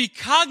Bartimaeus to be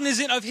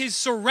cognizant of his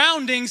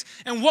surroundings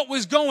and what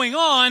was going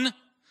on.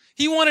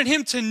 He wanted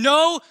him to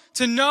know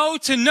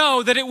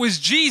that it was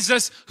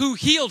Jesus who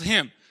healed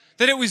him,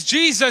 that it was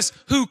Jesus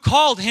who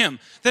called him,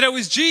 that it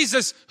was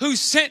Jesus who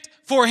sent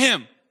for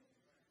him.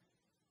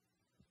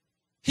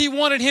 He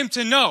wanted him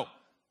to know.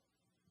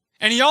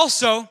 And he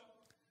also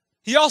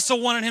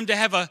wanted him to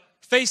have a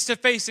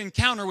face-to-face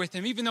encounter with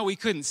him, even though he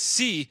couldn't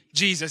see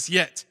Jesus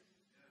yet.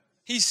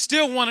 He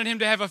still wanted him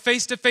to have a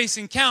face-to-face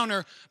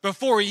encounter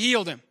before he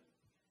healed him.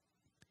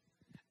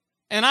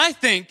 And I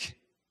think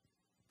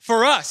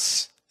for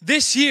us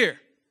this year,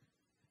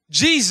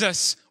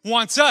 Jesus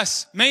wants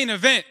us, main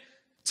event,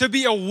 to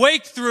be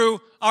awake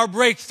through our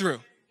breakthrough.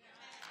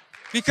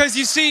 Because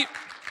you see,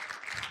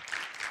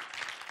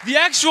 The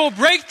actual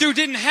breakthrough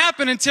didn't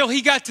happen until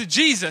he got to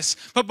Jesus.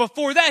 But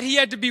before that, he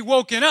had to be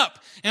woken up.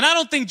 And I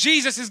don't think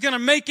Jesus is going to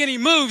make any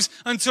moves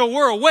until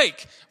we're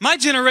awake. My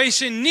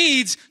generation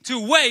needs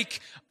to wake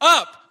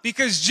up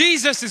because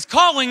Jesus is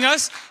calling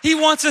us. He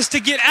wants us to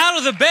get out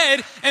of the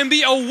bed and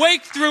be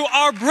awake through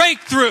our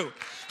breakthrough.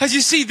 Because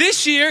you see,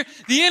 this year,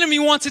 the enemy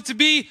wants it to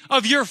be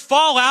of your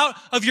fallout.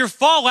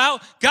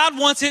 God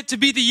wants it to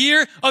be the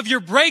year of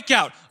your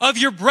breakout, of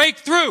your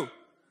breakthrough.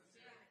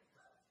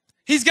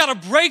 He's got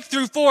a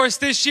breakthrough for us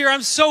this year.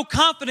 I'm so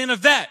confident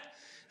of that.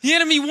 The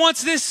enemy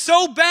wants this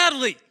so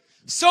badly.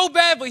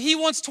 He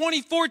wants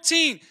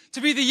 2014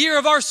 to be the year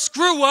of our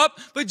screw up,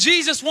 but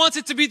Jesus wants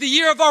it to be the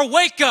year of our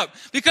wake up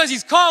because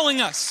he's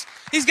calling us.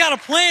 He's got a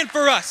plan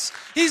for us.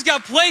 He's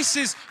got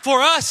places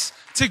for us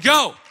to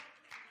go.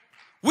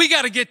 We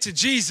got to get to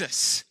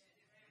Jesus.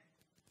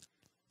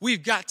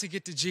 We've got to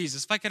get to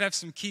Jesus. If I could have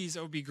some keys,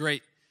 that would be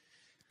great.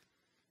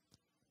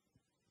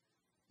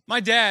 My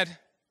dad,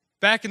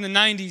 back in the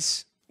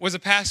 90s, was a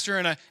pastor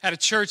at a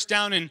church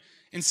down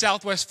in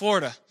Southwest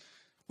Florida.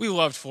 We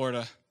loved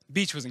Florida. The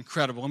beach was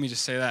incredible. Let me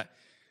just say that.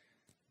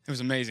 It was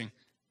amazing.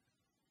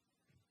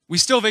 We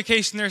still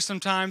vacation there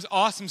sometimes.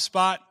 Awesome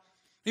spot.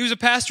 He was a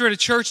pastor at a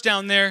church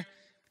down there.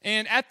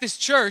 And at this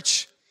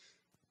church,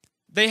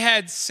 they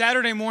had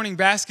Saturday morning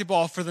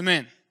basketball for the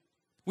men.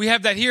 We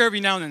have that here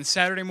every now and then,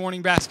 Saturday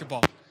morning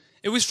basketball.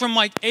 It was from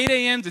like 8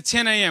 a.m. to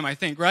 10 a.m., I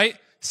think, right?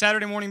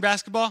 Saturday morning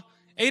basketball.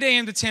 8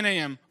 a.m. to 10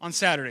 a.m. on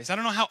Saturdays. I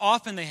don't know how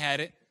often they had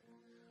it,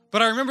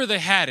 but I remember they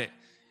had it.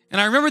 And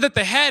I remember that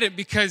they had it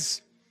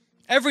because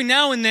every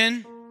now and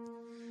then,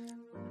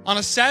 on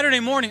a Saturday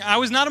morning, I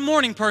was not a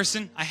morning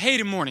person. I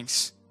hated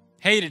mornings.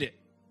 Hated it.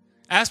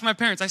 Asked my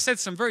parents. I said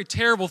some very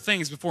terrible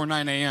things before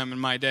 9 a.m. in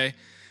my day.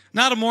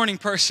 Not a morning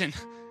person.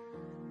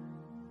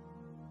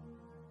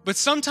 But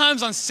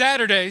sometimes on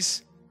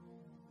Saturdays,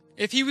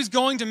 if he was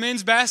going to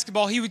men's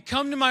basketball, he would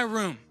come to my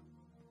room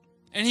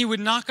and he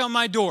would knock on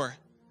my door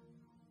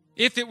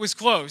if it was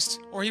closed,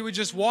 or he would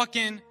just walk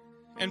in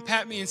and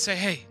pat me and say,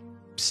 hey,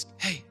 psst,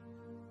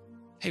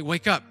 hey,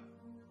 wake up.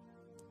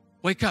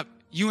 Wake up.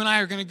 You and I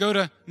are going to go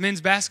to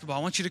men's basketball.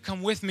 I want you to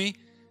come with me,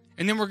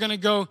 and then we're going to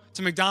go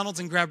to McDonald's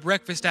and grab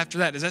breakfast after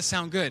that. Does that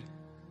sound good?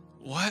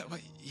 What?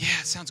 Yeah,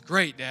 it sounds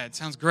great, Dad.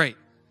 Sounds great.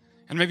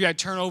 And maybe I'd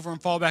turn over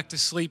and fall back to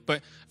sleep, but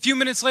a few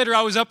minutes later,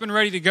 I was up and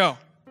ready to go.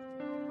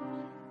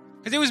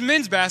 Because it was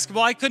men's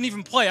basketball. I couldn't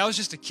even play. I was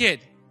just a kid.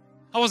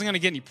 I wasn't going to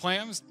get any play.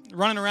 I was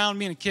running around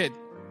being a kid,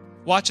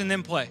 watching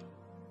them play.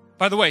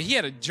 By the way, he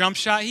had a jump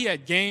shot. He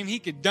had game. He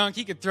could dunk.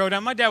 He could throw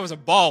down. My dad was a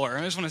baller.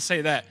 I just want to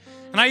say that.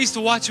 And I used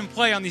to watch him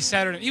play on these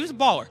Saturday. He was a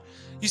baller.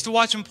 Used to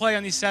watch him play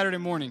on these Saturday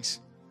mornings.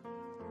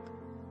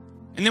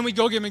 And then we'd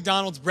go get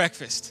McDonald's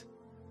breakfast.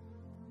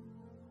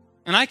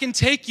 And I can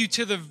take you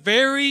to the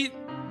very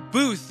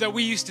booth that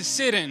we used to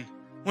sit in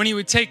when he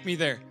would take me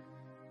there.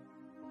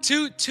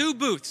 Two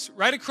booths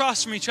right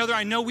across from each other.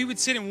 I know we would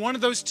sit in one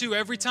of those two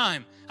every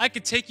time. I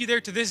could take you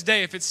there to this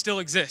day if it still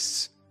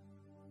exists.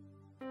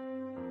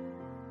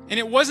 And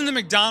it wasn't the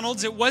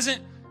McDonald's, it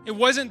wasn't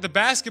the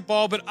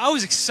basketball, but I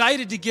was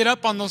excited to get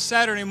up on those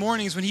Saturday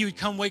mornings when he would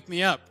come wake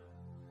me up.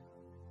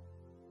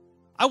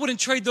 I wouldn't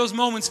trade those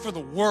moments for the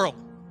world.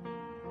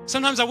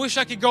 Sometimes I wish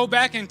I could go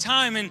back in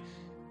time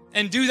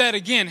and do that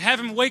again, have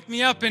him wake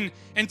me up and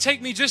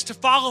take me just to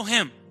follow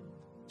him,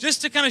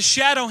 just to kind of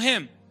shadow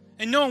him.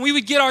 And knowing we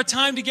would get our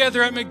time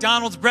together at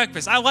McDonald's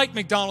breakfast. I liked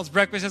McDonald's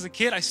breakfast as a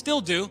kid. I still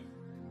do.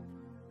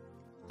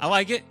 I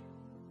like it.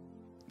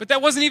 But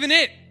that wasn't even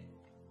it.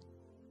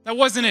 That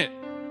wasn't it.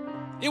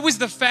 It was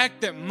the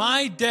fact that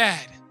my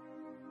dad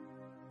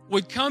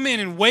would come in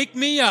and wake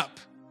me up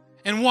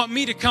and want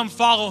me to come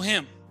follow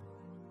him.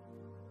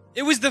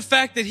 It was the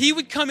fact that he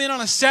would come in on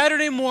a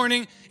Saturday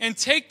morning and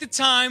take the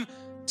time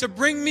to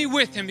bring me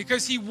with him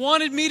because he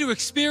wanted me to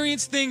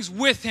experience things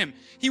with him.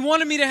 He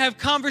wanted me to have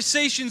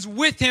conversations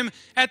with him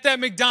at that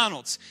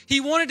McDonald's. He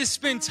wanted to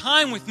spend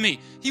time with me.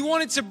 He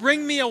wanted to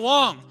bring me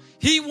along.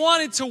 He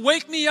wanted to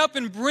wake me up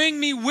and bring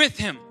me with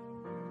him.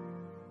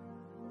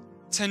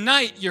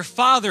 Tonight, your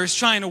Father is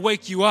trying to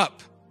wake you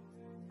up.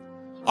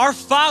 Our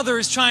Father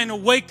is trying to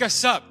wake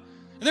us up.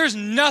 And there's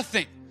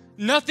nothing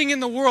in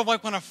the world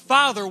like when a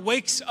father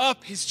wakes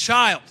up his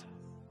child.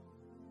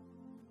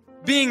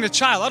 Being the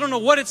child. I don't know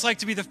what it's like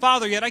to be the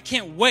father yet. I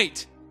can't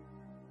wait.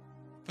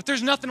 But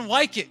there's nothing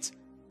like it.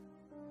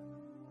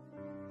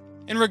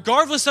 And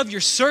regardless of your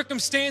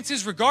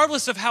circumstances,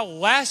 regardless of how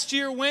last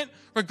year went,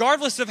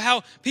 regardless of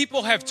how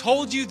people have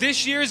told you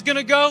this year is going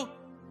to go,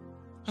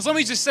 because let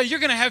me just say, you're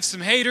going to have some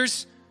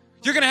haters.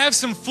 You're going to have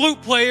some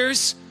flute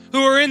players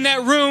who are in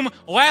that room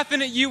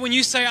laughing at you when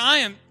you say,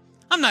 I'm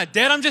not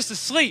dead, I'm just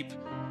asleep.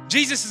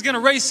 Jesus is going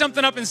to raise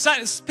something up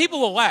inside. People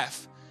will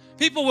laugh.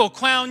 People will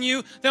clown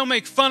you. They'll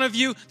make fun of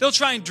you. They'll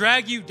try and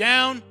drag you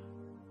down.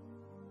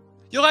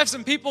 You'll have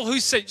some people who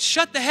say,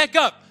 shut the heck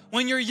up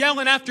when you're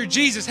yelling after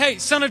Jesus. Hey,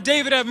 Son of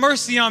David, have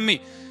mercy on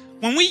me.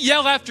 When we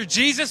yell after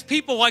Jesus,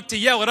 people like to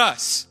yell at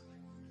us.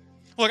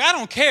 Look, I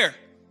don't care.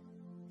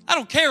 I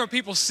don't care what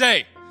people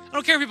say. I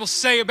don't care what people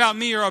say about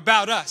me or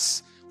about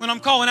us. when I'm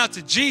calling out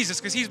to Jesus,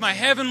 because he's my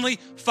heavenly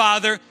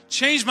Father,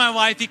 changed my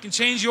life. He can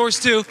change yours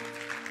too.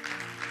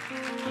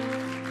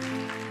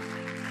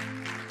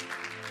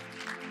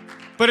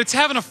 But it's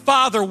having a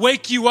father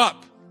wake you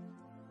up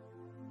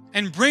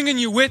and bringing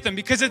you with him.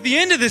 Because at the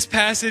end of this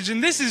passage,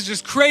 and this is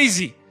just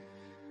crazy.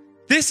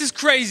 This is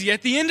crazy.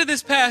 At the end of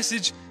this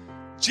passage,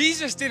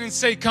 Jesus didn't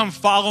say, come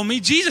follow me.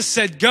 Jesus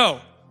said, go.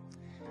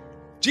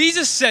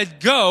 Jesus said,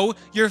 go,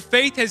 your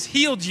faith has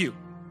healed you.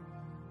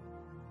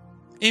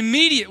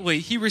 Immediately,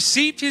 he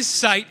received his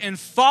sight and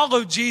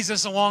followed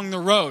Jesus along the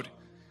road.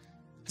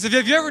 So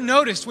have you ever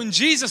noticed when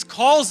Jesus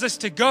calls us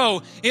to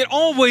go, it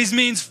always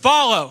means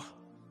follow.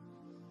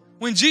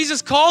 When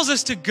Jesus calls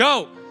us to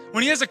go,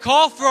 when he has a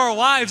call for our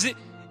lives,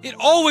 it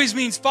always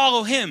means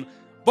follow him.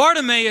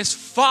 Bartimaeus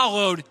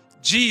followed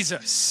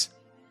Jesus.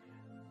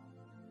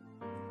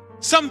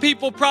 Some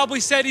people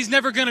probably said he's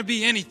never going to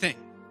be anything.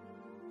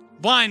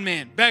 Blind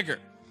man, beggar.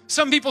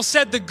 Some people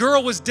said the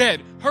girl was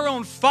dead. Her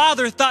own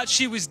father thought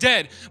she was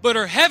dead. But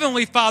her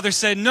heavenly Father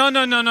said,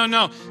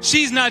 no.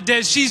 She's not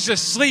dead. She's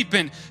just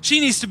sleeping. She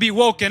needs to be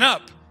woken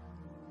up.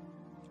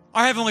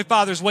 Our heavenly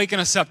Father's waking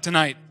us up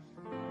tonight.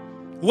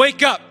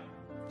 Wake up.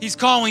 He's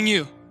calling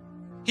you.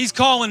 He's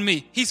calling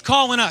me. He's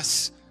calling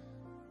us.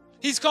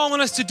 He's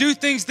calling us to do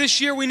things this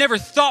year we never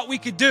thought we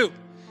could do.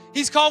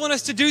 He's calling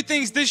us to do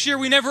things this year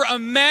we never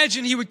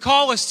imagined he would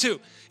call us to.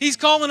 He's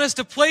calling us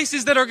to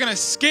places that are going to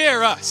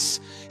scare us.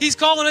 He's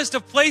calling us to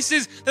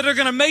places that are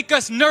going to make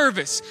us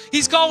nervous.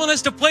 He's calling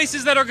us to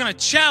places that are going to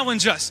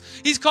challenge us.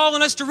 He's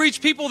calling us to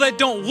reach people that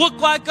don't look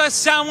like us,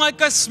 sound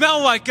like us,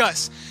 smell like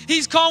us.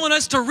 He's calling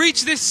us to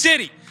reach this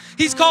city.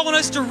 He's calling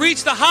us to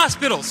reach the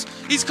hospitals.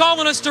 He's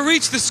calling us to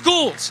reach the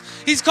schools.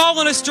 He's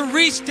calling us to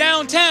reach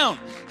downtown.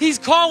 He's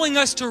calling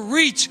us to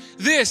reach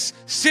this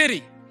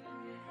city.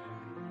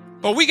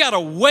 But we got to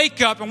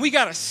wake up and we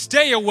got to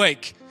stay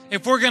awake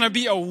if we're going to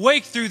be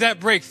awake through that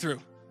breakthrough.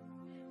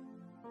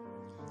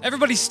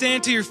 Everybody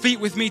stand to your feet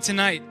with me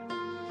tonight.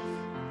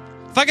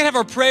 If I could have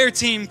our prayer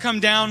team come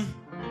down.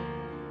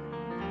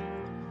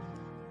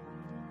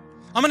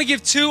 I'm going to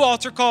give 2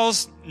 altar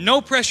calls,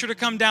 no pressure to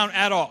come down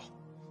at all.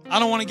 I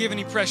don't want to give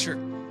any pressure.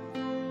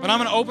 But I'm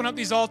going to open up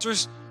these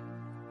altars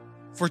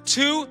for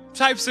 2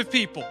 types of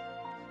people.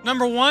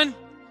 Number 1,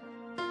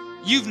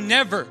 you've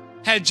never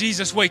had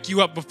Jesus wake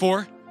you up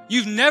before.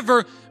 You've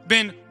never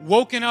been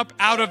woken up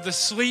out of the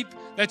sleep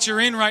that you're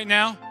in right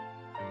now.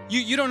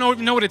 You don't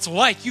know what it's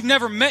like. You've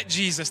never met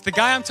Jesus. The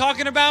guy I'm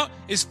talking about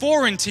is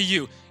foreign to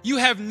you. You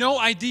have no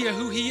idea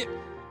who he is.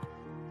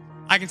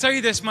 I can tell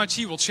you this much,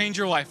 he will change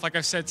your life, like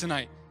I've said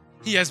tonight.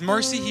 He has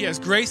mercy, he has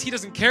grace. He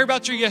doesn't care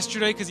about your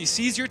yesterday because he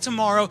sees your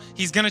tomorrow.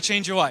 He's going to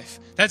change your life.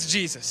 That's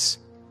Jesus,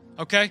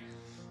 okay?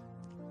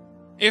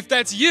 If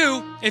that's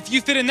you, if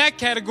you fit in that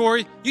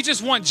category, you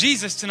just want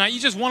Jesus tonight. You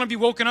just want to be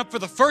woken up for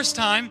the first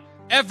time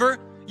ever.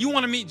 You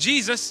want to meet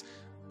Jesus.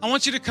 I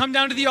want you to come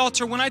down to the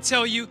altar when I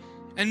tell you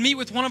and meet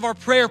with one of our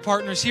prayer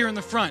partners here in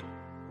the front.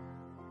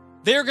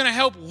 They're going to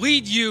help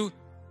lead you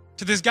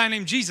to this guy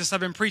named Jesus I've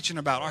been preaching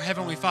about, our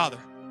Heavenly Father.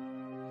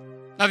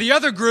 Now the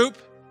other group,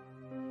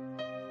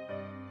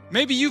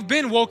 maybe you've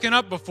been woken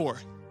up before.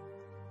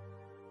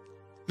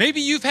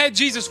 Maybe you've had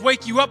Jesus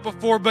wake you up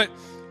before, but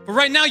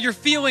right now you're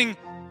feeling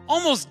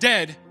almost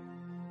dead.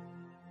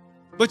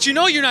 But you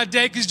know you're not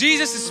dead because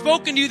Jesus has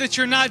spoken to you that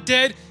you're not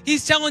dead.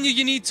 He's telling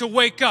you need to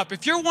wake up.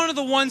 If you're one of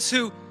the ones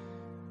who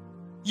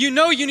you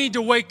know you need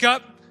to wake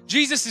up,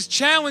 Jesus is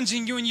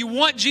challenging you and you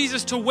want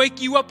Jesus to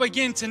wake you up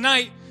again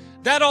tonight,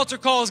 that altar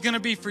call is going to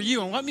be for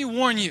you. And let me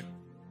warn you,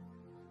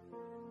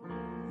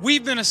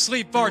 we've been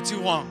asleep far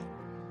too long.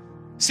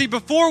 See,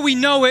 before we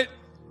know it,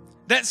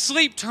 that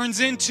sleep turns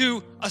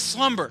into a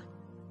slumber.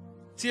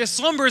 See, a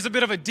slumber is a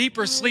bit of a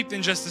deeper sleep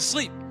than just a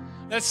sleep.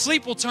 That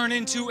sleep will turn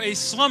into a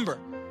slumber.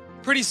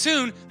 Pretty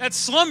soon, that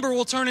slumber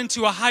will turn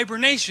into a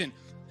hibernation.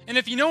 And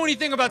if you know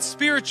anything about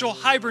spiritual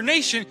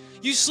hibernation,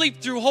 you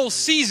sleep through whole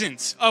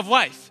seasons of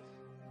life.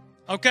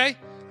 Okay?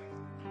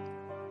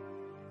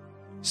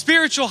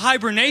 Spiritual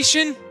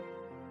hibernation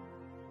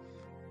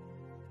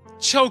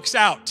chokes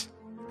out.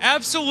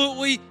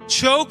 Absolutely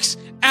chokes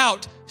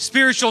out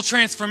spiritual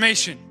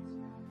transformation.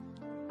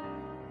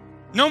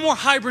 No more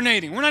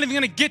hibernating. We're not even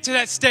going to get to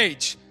that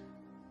stage.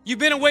 You've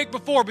been awake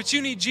before, but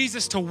you need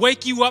Jesus to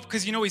wake you up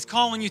because you know he's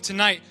calling you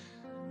tonight.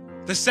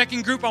 The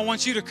second group, I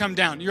want you to come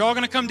down. You're all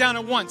going to come down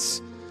at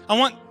once.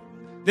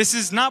 This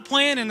is not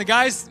planned, and the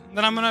guys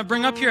that I'm going to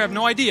bring up here have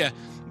no idea.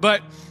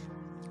 But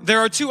there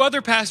are 2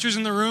 other pastors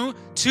in the room,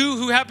 2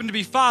 who happen to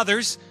be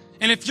fathers.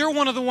 And if you're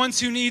one of the ones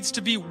who needs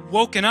to be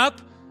woken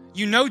up,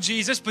 you know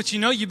Jesus, but you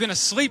know you've been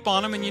asleep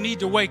on him and you need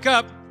to wake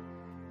up,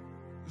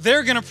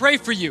 they're going to pray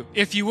for you,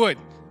 if you would.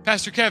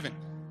 Pastor Kevin,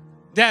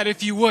 Dad,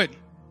 if you would.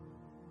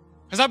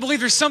 Because I believe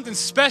there's something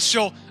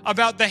special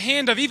about the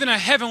hand of even a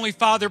heavenly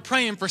Father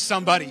praying for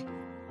somebody.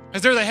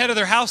 As they're the head of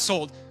their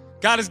household,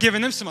 God has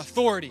given them some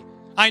authority.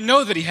 I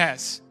know that he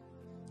has.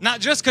 Not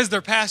just because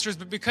they're pastors,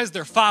 but because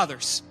they're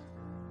fathers.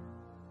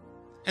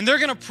 And they're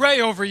going to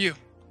pray over you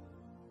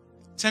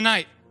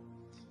tonight.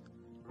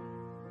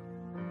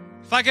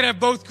 If I could have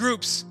both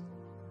groups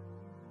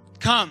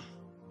come.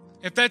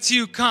 If that's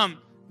you, come.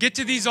 Get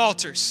to these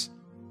altars.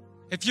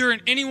 If you're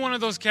in any one of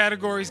those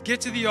categories,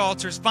 get to the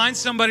altars. Find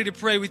somebody to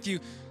pray with you.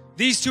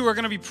 These two are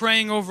going to be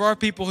praying over our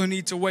people who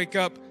need to wake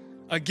up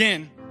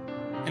again.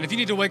 And if you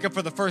need to wake up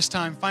for the first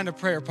time, find a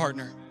prayer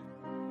partner.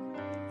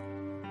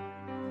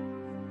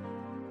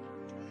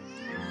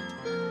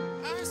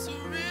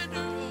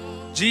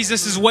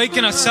 Jesus is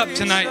waking us up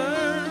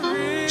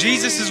tonight.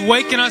 Jesus is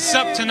waking us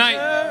up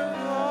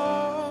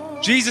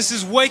tonight. Jesus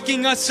is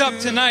waking us up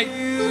tonight.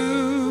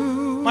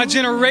 My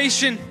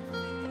generation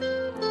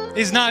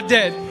is not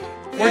dead.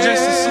 We're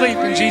just asleep,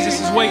 and Jesus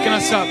is waking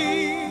us up.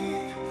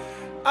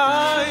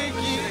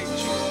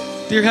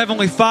 Dear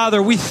Heavenly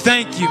Father, we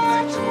thank you.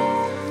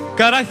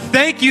 God, I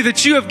thank you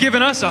that you have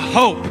given us a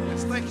hope.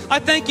 I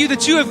thank you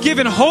that you have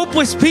given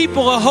hopeless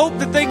people a hope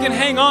that they can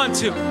hang on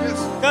to.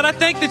 God, I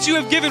thank that you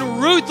have given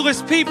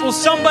ruthless people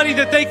somebody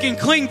that they can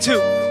cling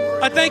to.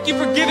 I thank you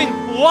for giving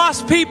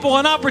lost people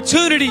an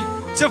opportunity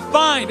to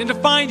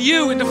find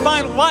you and to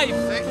find life.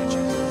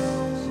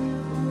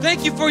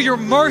 Thank you for your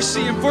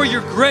mercy and for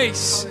your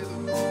grace.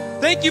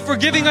 Thank you for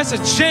giving us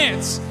a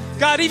chance.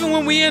 God, even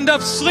when we end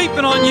up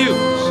sleeping on you,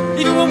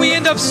 even when we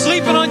end up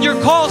sleeping on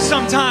your calls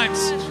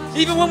sometimes,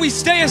 even when we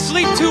stay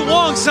asleep too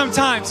long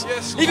sometimes,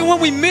 even when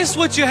we miss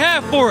what you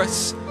have for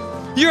us,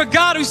 you're a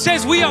God who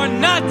says we are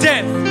not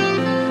dead.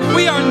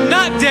 We are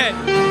not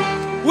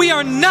dead. We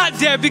are not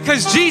dead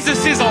because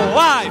Jesus is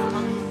alive.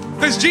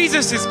 Because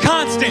Jesus is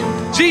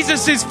constant.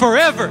 Jesus is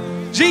forever.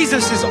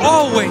 Jesus is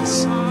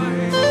always.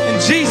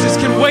 And Jesus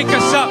can wake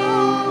us up.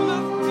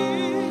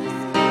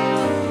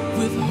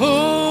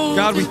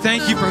 God, we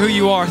thank you for who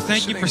you are.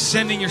 Thank you for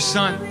sending your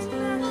Son.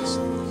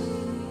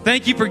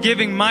 Thank you for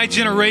giving my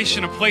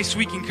generation a place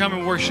we can come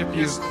and worship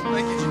you.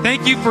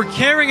 Thank you for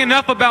caring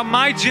enough about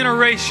my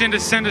generation to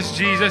send us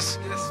Jesus.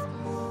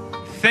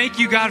 Thank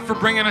you, God, for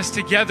bringing us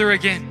together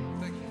again.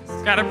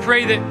 God, I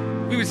pray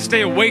that we would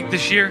stay awake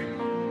this year.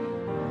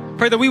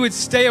 Pray that we would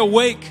stay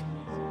awake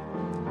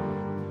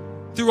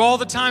through all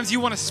the times you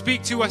want to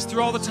speak to us,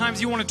 through all the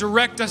times you want to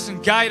direct us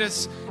and guide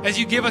us, as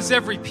you give us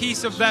every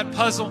piece of that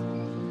puzzle,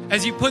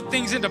 as you put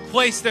things into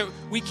place that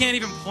we can't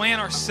even plan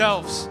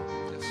ourselves.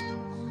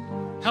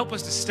 Help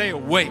us to stay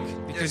awake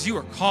because you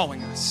are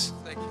calling us.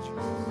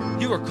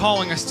 You are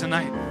calling us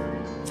tonight.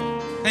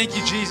 Thank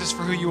you, Jesus,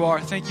 for who you are.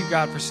 Thank you,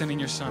 God, for sending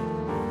your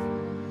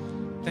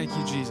Son. Thank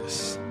you,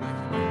 Jesus.